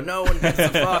people now. No one gives a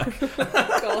fuck.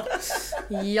 God.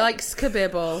 Yikes,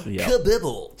 kabibble.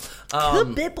 Kabibble.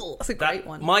 Kabibble. That's a great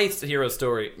one. My hero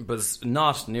story was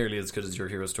not nearly as good as your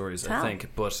hero stories, I think,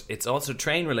 but it's also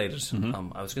train related.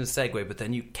 I was going to segue, but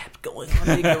then you kept going on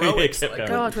being heroic. So I couldn't.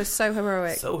 God, we're so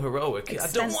heroic. So heroic. I don't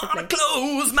Extensively. want to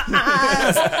close my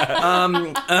eyes.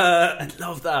 I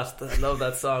love that. I love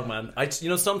that song, man.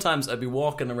 Sometimes I'd be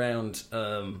walking around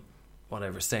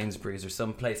whatever, Sainsbury's or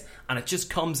someplace, and it just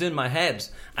comes in my head,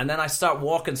 and then I start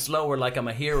walking slower like I'm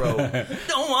a hero.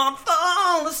 Don't want to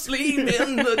fall asleep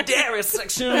in the dairy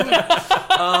section.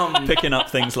 Picking up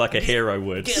things like a hero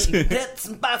would. Getting pets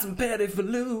and buy some petty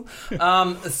faloo.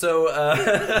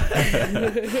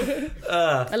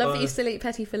 I love that you still eat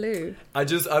petit faloo. I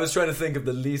was trying to think of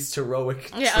the least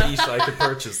heroic treat I could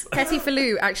purchase. Petit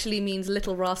faloo actually means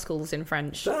little rascals in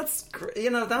French. That's great.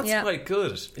 That's Yeah. quite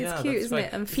good. It's cute, isn't it?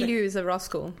 And filou is a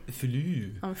rascal.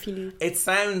 Filou. I'm filou. It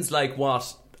sounds like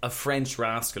what a French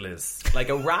rascal is. Like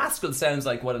a rascal sounds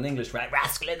like what an English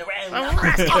rascal in the round. I'm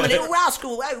a little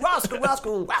rascal. Hey,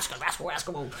 rascal.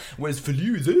 Whereas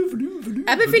filou is filou.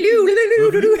 I'm a filou.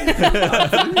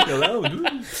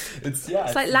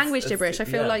 It's like language gibberish. I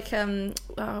feel like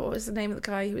what was the name of the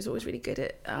guy who was always really good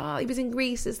at? He was in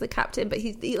Greece as the captain, but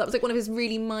that was like one of his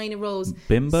really minor roles.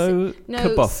 Bimbo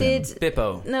Kaboffin. Sid.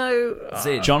 Bippo. No,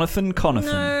 Zid. Jonathan Conifin.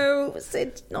 no,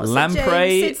 Sid. Not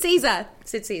Lamprey. Sid Caesar.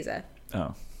 Sid Caesar.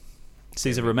 Oh.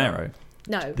 Caesar Romero.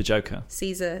 No, The Joker.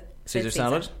 Caesar. Sid Caesar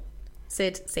salad?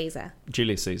 Sid Caesar.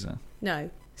 Julius Caesar. No,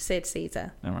 Sid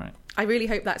Caesar. All right. I really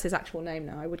hope that's his actual name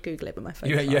now. I would Google it, but my phone.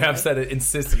 You have said it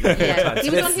insistently. Yeah,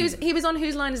 he was on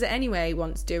Whose Line Is It Anyway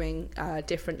once doing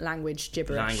different language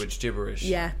gibberish. Language gibberish.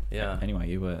 Yeah. Anyway,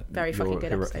 you were Very fucking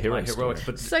good episode. hero My story. heroic,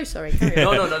 but So sorry. Carry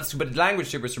on. no, that's but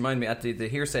language gibberish remind me at the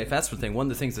Hearsay Festival thing. One of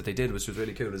the things that they did, which was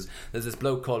really cool, is there's this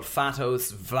bloke called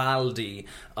Fatos Valdi,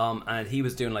 and he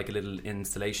was doing like a little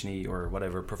installation-y or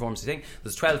whatever performance thing.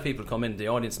 There's 12 people come in, the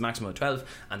audience maximum of 12,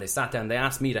 and they sat down. They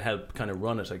asked me to help kind of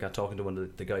run it. I got talking to one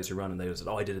of the guys who run, and they said,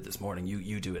 "Oh, I did it this morning.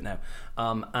 You do it now."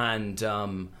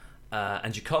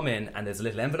 and you come in, and there's a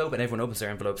little envelope, and everyone opens their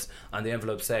envelopes, and the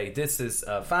envelopes say, this is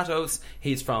Fatos,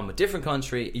 he's from a different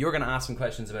country, you're going to ask him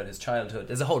questions about his childhood.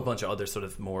 There's a whole bunch of other sort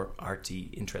of more arty,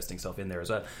 interesting stuff in there as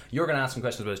well. You're going to ask him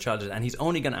questions about his childhood, and he's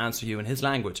only going to answer you in his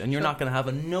language, and you're not going to have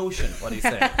a notion what he's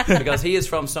saying, because he is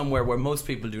from somewhere where most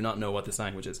people do not know what this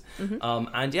language is.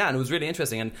 And it was really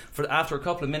interesting, and after a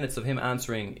couple of minutes of him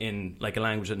answering in like a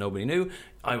language that nobody knew,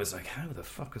 I was like, how the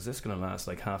fuck is this going to last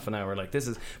like half an hour? Like, this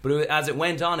is... But as it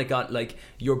went on, it got like,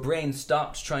 your brain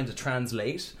stopped trying to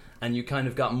translate, and you kind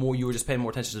of got more, you were just paying more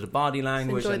attention to the body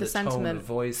language and the tone of the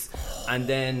voice.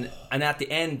 And at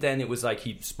the end, then it was like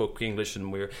he spoke English,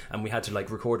 and we had to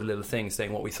like record a little thing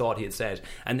saying what we thought he had said.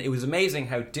 And it was amazing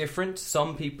how different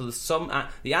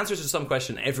the answers to some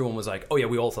question, everyone was like, oh yeah,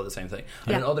 we all thought the same thing.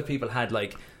 And then other people had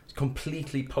like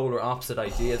completely polar opposite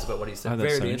ideas about what he said.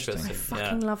 Very so interesting. I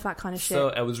fucking love that kind of shit. So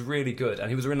it was really good, and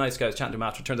he was a really nice guy. I was chatting to him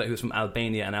after. It turns out he was from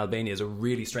Albania, and Albania is a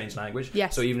really strange language.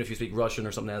 Yes. So even if you speak Russian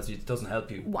or something else, it doesn't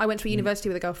help you. I went to a university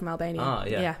with a girl from Albania.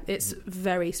 Yeah. It's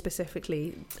very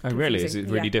specifically. Oh, really? Is confusing.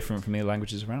 it really different from the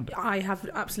languages around it? I have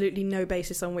absolutely no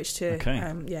basis on which to.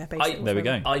 Okay. Base it there we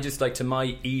go. I just like, to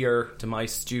my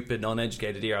stupid,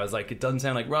 uneducated ear, I was like, it doesn't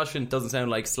sound like Russian, it doesn't sound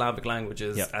like Slavic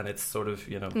languages, and it's sort of,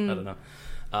 I don't know.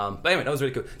 But anyway, that was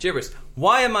really cool. Gibbers,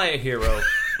 why am I a hero?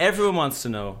 Everyone wants to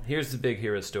know. Here's the big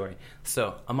hero story.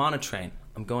 So, I'm on a train.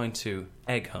 I'm going to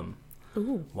Egham.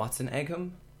 Ooh. What's in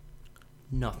Egham?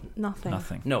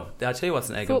 Nothing. No, I'll tell you what's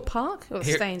in Egham. Thorpe Park? Or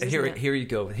Staines, isn't it? Here you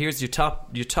go. Here's your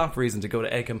top reason to go to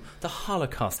Egham. The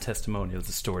Holocaust testimonials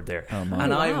are stored there. Oh, my.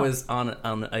 And I wow. was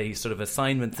on a sort of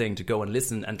assignment thing to go and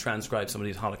listen and transcribe some of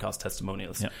these Holocaust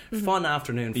testimonials. Mm-hmm. Fun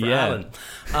afternoon for Yeah.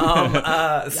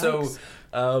 Alan. So...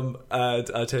 I'll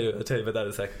tell you about that in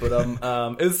a sec. But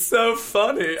it's so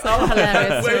funny. It's a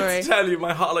hilarious Wait story. to tell you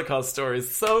my Holocaust story.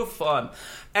 Is so fun.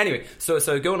 Anyway, so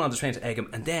going on the train to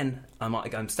Egham, and then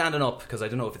I'm standing up because I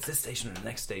don't know if it's this station or the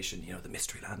next station. The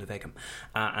mystery land of Egham.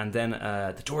 And then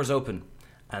the doors open.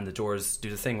 And the doors do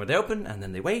the thing where they open, and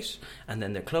then they wait, and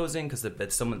then they're closing because the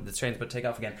train's about to take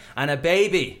off again. And a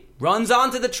baby runs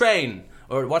onto the train.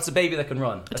 Or what's a baby that can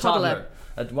run? A toddler.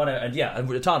 A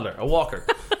toddler. A walker.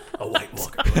 A white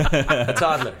walker. A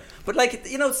toddler. But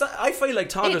I feel like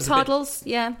toddlers.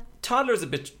 Toddler's a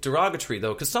bit derogatory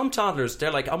though, because some toddlers,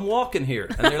 they're like, I'm walking here,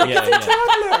 and they're like, it's a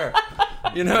toddler.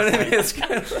 You know what I mean? It's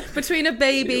kind of like, between a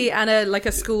baby and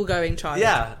a school-going child.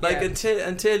 Yeah,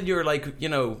 until you're like,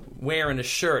 wearing a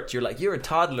shirt, you're like, you're a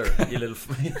toddler, you little.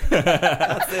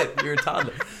 That's it, you're a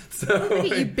toddler. So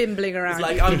Look at you bimbling around. It's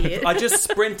like I just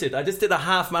sprinted. I just did a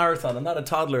half marathon. I'm not a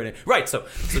toddler anymore. Right, so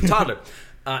toddler.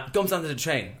 Comes onto the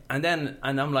train, and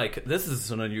I'm like, this is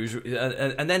an unusual.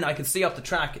 And then I can see off the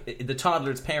track, the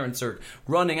toddler's parents are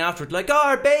running after it, like, oh,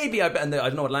 our baby. And I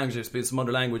don't know what language it is, some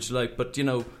other language, like, but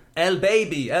El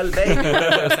baby. And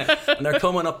they're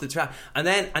coming up the track,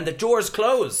 and the doors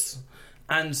close.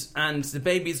 And the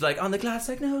baby's like on the glass,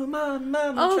 like, no, mom,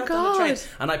 I'm trapped on the train.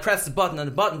 And I press the button, and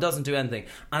the button doesn't do anything.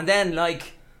 And then,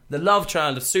 like, the love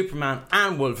child of Superman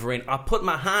and Wolverine, I put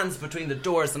my hands between the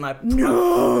doors and I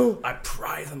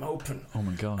pry them open. Oh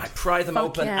my god! I pry them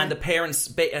open, yeah. and the parents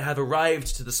have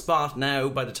arrived to the spot now.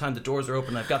 By the time the doors are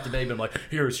open, I've got the baby. I'm like,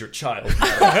 here's your child.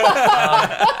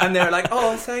 And they're like,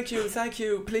 oh, thank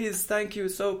you, please, thank you,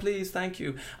 so please, thank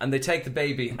you. And they take the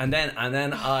baby, and then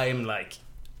I'm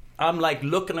like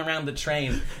looking around the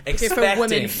train, expecting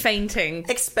women fainting,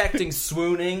 expecting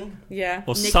swooning, yeah,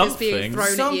 or knickers something. being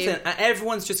thrown at you. And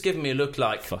everyone's just giving me a look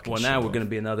like, fucking well, now we're going to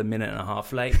be another minute and a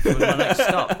half late. We're going to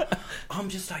stop. I'm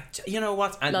just like, you know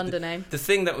what? And London, eh? The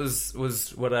thing that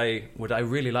was what I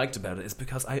really liked about it is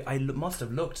because I must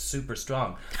have looked super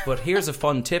strong. But here's a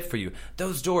fun tip for you: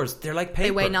 those doors, they're like paper.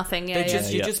 They weigh nothing. Yeah,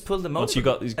 you just pull them Once open. you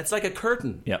got these, it's like a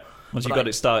curtain. Yeah. Once you got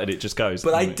it started, it just goes.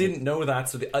 But I didn't know that.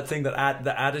 So the thing that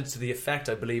added to the effect,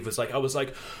 I believe, was like I was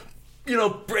like,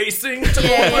 bracing to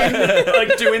go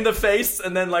like doing the face,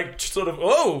 and then like sort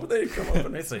of they come up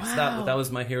and racing. Wow. So that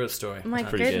was my hero story. My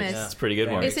pretty goodness. good. Yeah. It's a pretty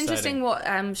good one. It's Exciting. interesting what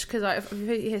because I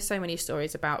hear so many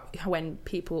stories about when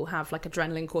people have like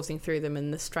adrenaline coursing through them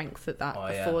and the strength that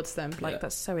affords them. Like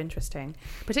that's so interesting,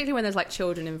 particularly when there's like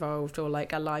children involved or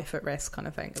like a life at risk kind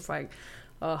of thing. It's like,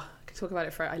 oh, I could talk about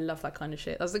it I love that kind of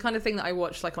shit. That's the kind of thing that I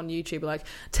watch like on YouTube, like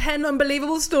 10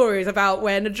 unbelievable stories about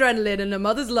when adrenaline and a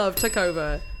mother's love took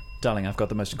over. Darling, I've got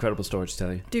the most incredible story to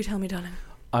tell you. Do tell me, darling.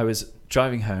 I was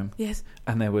driving home. Yes.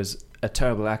 And there was a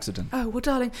terrible accident. Oh, well,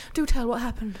 darling, do tell what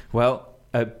happened. Well,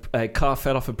 a car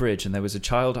fell off a bridge, and there was a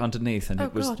child underneath, and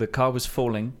the car was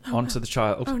falling onto the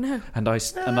child. Oh no! And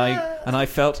I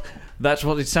felt that's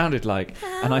what it sounded like,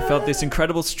 and I felt this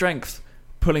incredible strength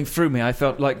pulling through me. I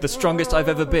felt like the strongest I've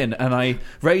ever been, and I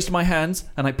raised my hands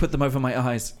and I put them over my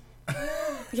eyes.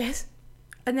 Yes.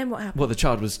 And then what happened? Well, the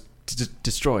child was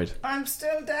destroyed. I'm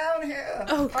still down here.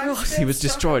 Oh, God. He was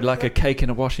destroyed like a cake in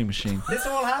a washing machine. This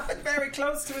all happened very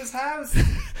close to his house.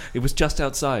 It was just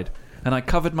outside, and I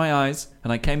covered my eyes,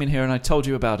 and I came in here and I told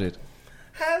you about it.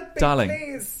 Help me, Darling,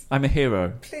 please. I'm a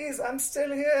hero. Please, I'm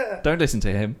still here. Don't listen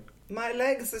to him. My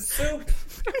legs are soup.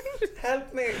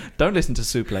 Help me. Don't listen to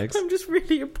Soup Legs. I'm just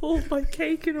really appalled by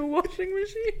cake in a washing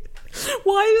machine.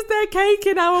 Why is there cake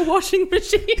in our washing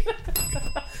machine?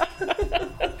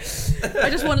 I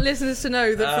just want listeners to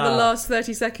know that for the last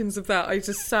 30 seconds of that, I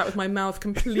just sat with my mouth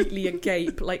completely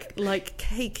agape, like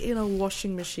cake in a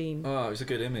washing machine. Oh, it was a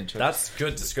good image. That's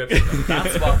good description.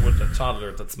 That's what would a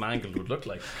toddler that's mangled would look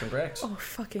like. Correct. Oh,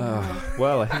 fucking hell.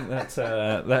 Well, I think that's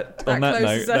that. On That that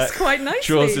closes note, us that quite nicely.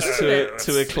 draws us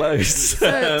to a close.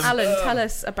 So, Alan, tell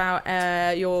us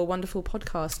about your wonderful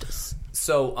podcasts.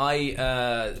 So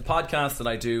the podcasts that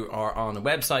I do are on a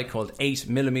website called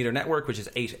 8mm Network, which is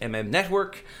 8mm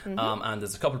Network. And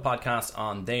there's a couple of podcasts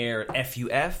on there.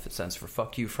 FUF, it stands for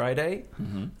Fuck You Friday.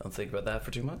 Don't think about that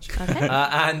for too much. Okay.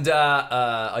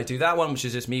 I do that one, which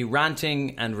is just me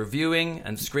ranting and reviewing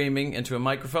and screaming into a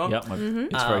microphone. Yep,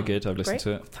 it's very good. I've listened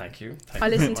to it. Thank you. I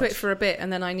listened to it for a bit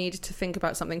and then I needed to think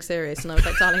about something serious and I was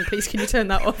like, darling, please can you turn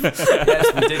that off?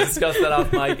 Yes, we did discuss that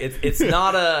off mic. It's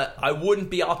not I wouldn't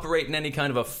be operating any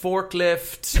kind of a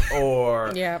forklift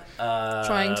or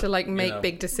trying to make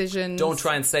big decisions. Don't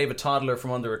try and save a toddler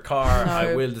from under a car. No.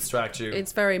 I will distract you.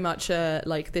 It's very much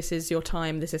like, this is your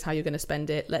time, this is how you're going to spend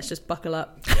it, let's just buckle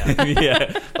up.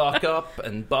 Yeah. Buck up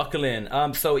and buckle in.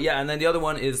 And then the other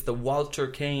one is the Walter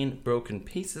Kane Broken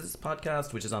Pieces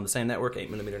podcast, which is on the same network,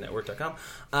 8mmnetwork.com.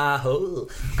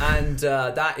 And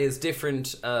that is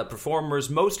different performers,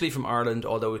 mostly from Ireland,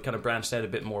 although we've kind of branched out a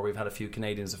bit more. We've had a few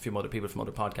Canadians, a few other people from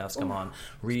other podcasts come on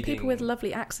reading. People with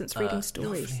lovely accents reading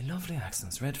stories. Lovely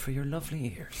accents read for your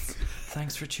lovely ears.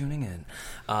 Thanks for tuning in.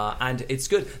 And it's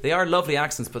good. They are lovely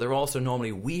accents, but they're also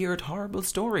normally weird, horrible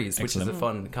stories, which is a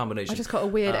fun combination. I just got a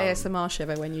weird ASMR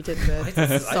shiver when you did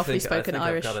the softly spoken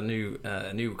Irish. I've got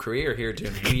a new career here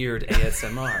doing weird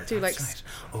ASMR. Do like right.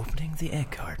 Opening the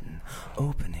egg carton.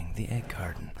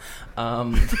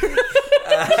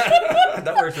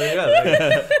 That works really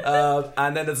well.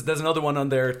 And then there's another one on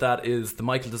there that is the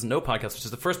Michael Doesn't Know podcast, which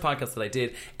is the first podcast that I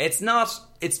did. It's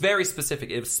very specific.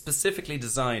 It was specifically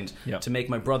designed to make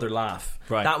my brother laugh.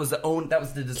 Right. That was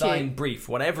the design brief.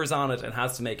 Whatever's on it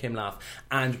has to make him laugh.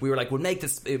 And we were like, we'll make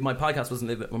this. My podcast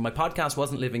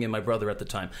wasn't living in my brother at the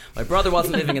time. My brother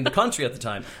wasn't living in the country at the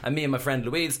time. And me and my friend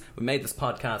Louise, we made this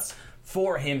podcast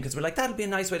for him because we're like, that'll be a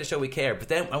nice way to show we care. But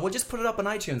then we'll just put it up on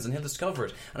iTunes and he'll discover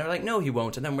it. And I'm like, no, he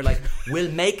won't. And then we're like,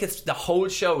 we'll make it. The whole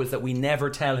show is that we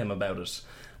never tell him about it.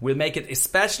 We'll make it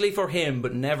especially for him,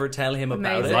 but never tell him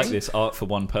about it. Like this art for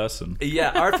one person.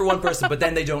 Yeah, art for one person, but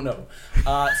then they don't know.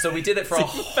 So we did it for a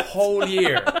whole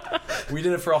year. We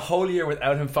did it for a whole year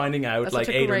without him finding out. That's like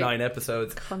 8 or 9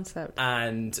 episodes. Concept.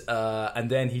 And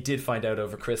then he did find out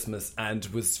over Christmas and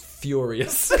was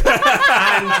furious.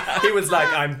 And he was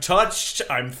like, I'm touched,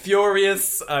 I'm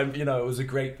furious. It was a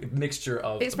great mixture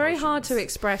of It's very emotions. hard to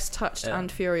express touched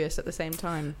and furious at the same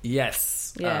time.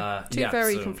 Yes. Yeah. Two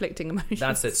very conflicting emotions.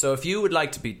 That's it. So if you would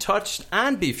like to be touched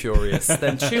and be furious,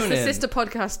 then tune the in. sister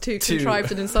podcast to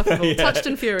Contrived and Insufferable. Touched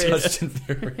and Furious. Touched and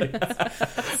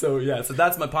Furious. So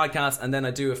that's my podcast, and then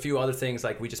I do a few other things.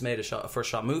 Like we just made a first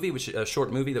shot movie, which is a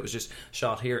short movie that was just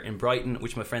shot here in Brighton,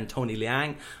 which my friend Tony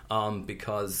Liang,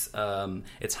 because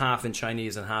it's half in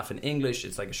Chinese and half in English.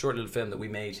 It's like a short little film that we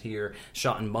made here,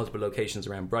 shot in multiple locations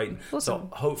around Brighton. Awesome. So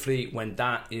hopefully when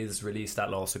that is released,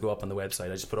 that'll also go up on the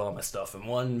website. I just put all my stuff in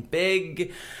one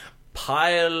big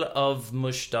pile of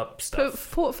mushed up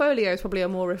stuff. Portfolio is probably a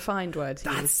more refined word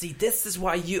to use. This is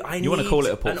why you want to call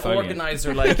it a portfolio. An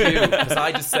organizer like you, because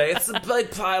I just say it's a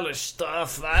big pile of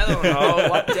stuff. I don't know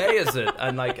what day is it,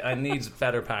 and I need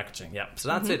better packaging. Yeah, so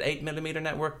that's it. 8mm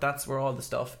Network. That's where all the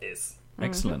stuff is.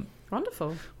 Excellent.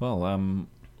 Wonderful. Well,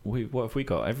 what have we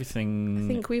got? Everything. I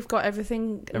think we've got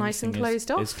everything nice and closed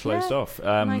off. It's closed off.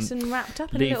 Nice and wrapped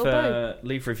up in a little bow.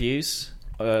 Leave reviews.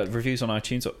 Reviews on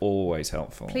iTunes are always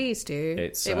helpful. Please do.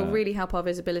 It will really help our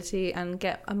visibility and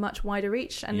get a much wider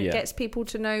reach, and it gets people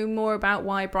to know more about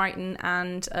why Brighton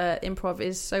and improv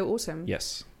is so awesome.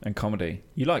 Yes, and comedy.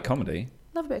 You like comedy?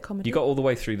 Love a bit of comedy. You got all the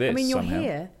way through this. I mean, you're somehow.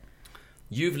 here.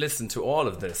 You've listened to all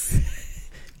of this.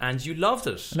 and you loved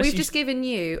it. We've just given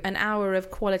you an hour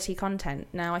of quality content.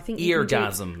 Now, I think you can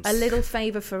Eargasms. do a little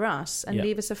favour for us and Yeah.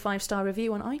 leave us a 5-star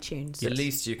review on iTunes. The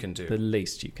least you can do. The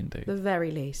least you can do. The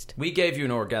very least. We gave you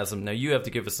an orgasm. Now you have to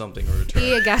give us something in return.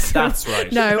 Eargasm. That's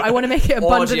right. No, I want to make it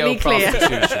abundantly Audio clear.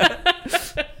 prostitution.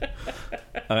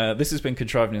 This has been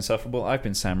Contrived and Insufferable. I've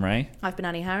been Sam Ray. I've been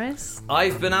Annie Harris.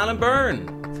 I've been Alan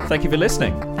Byrne. Thank you for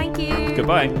listening. Thank you.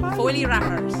 Goodbye. Foley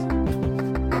wrappers.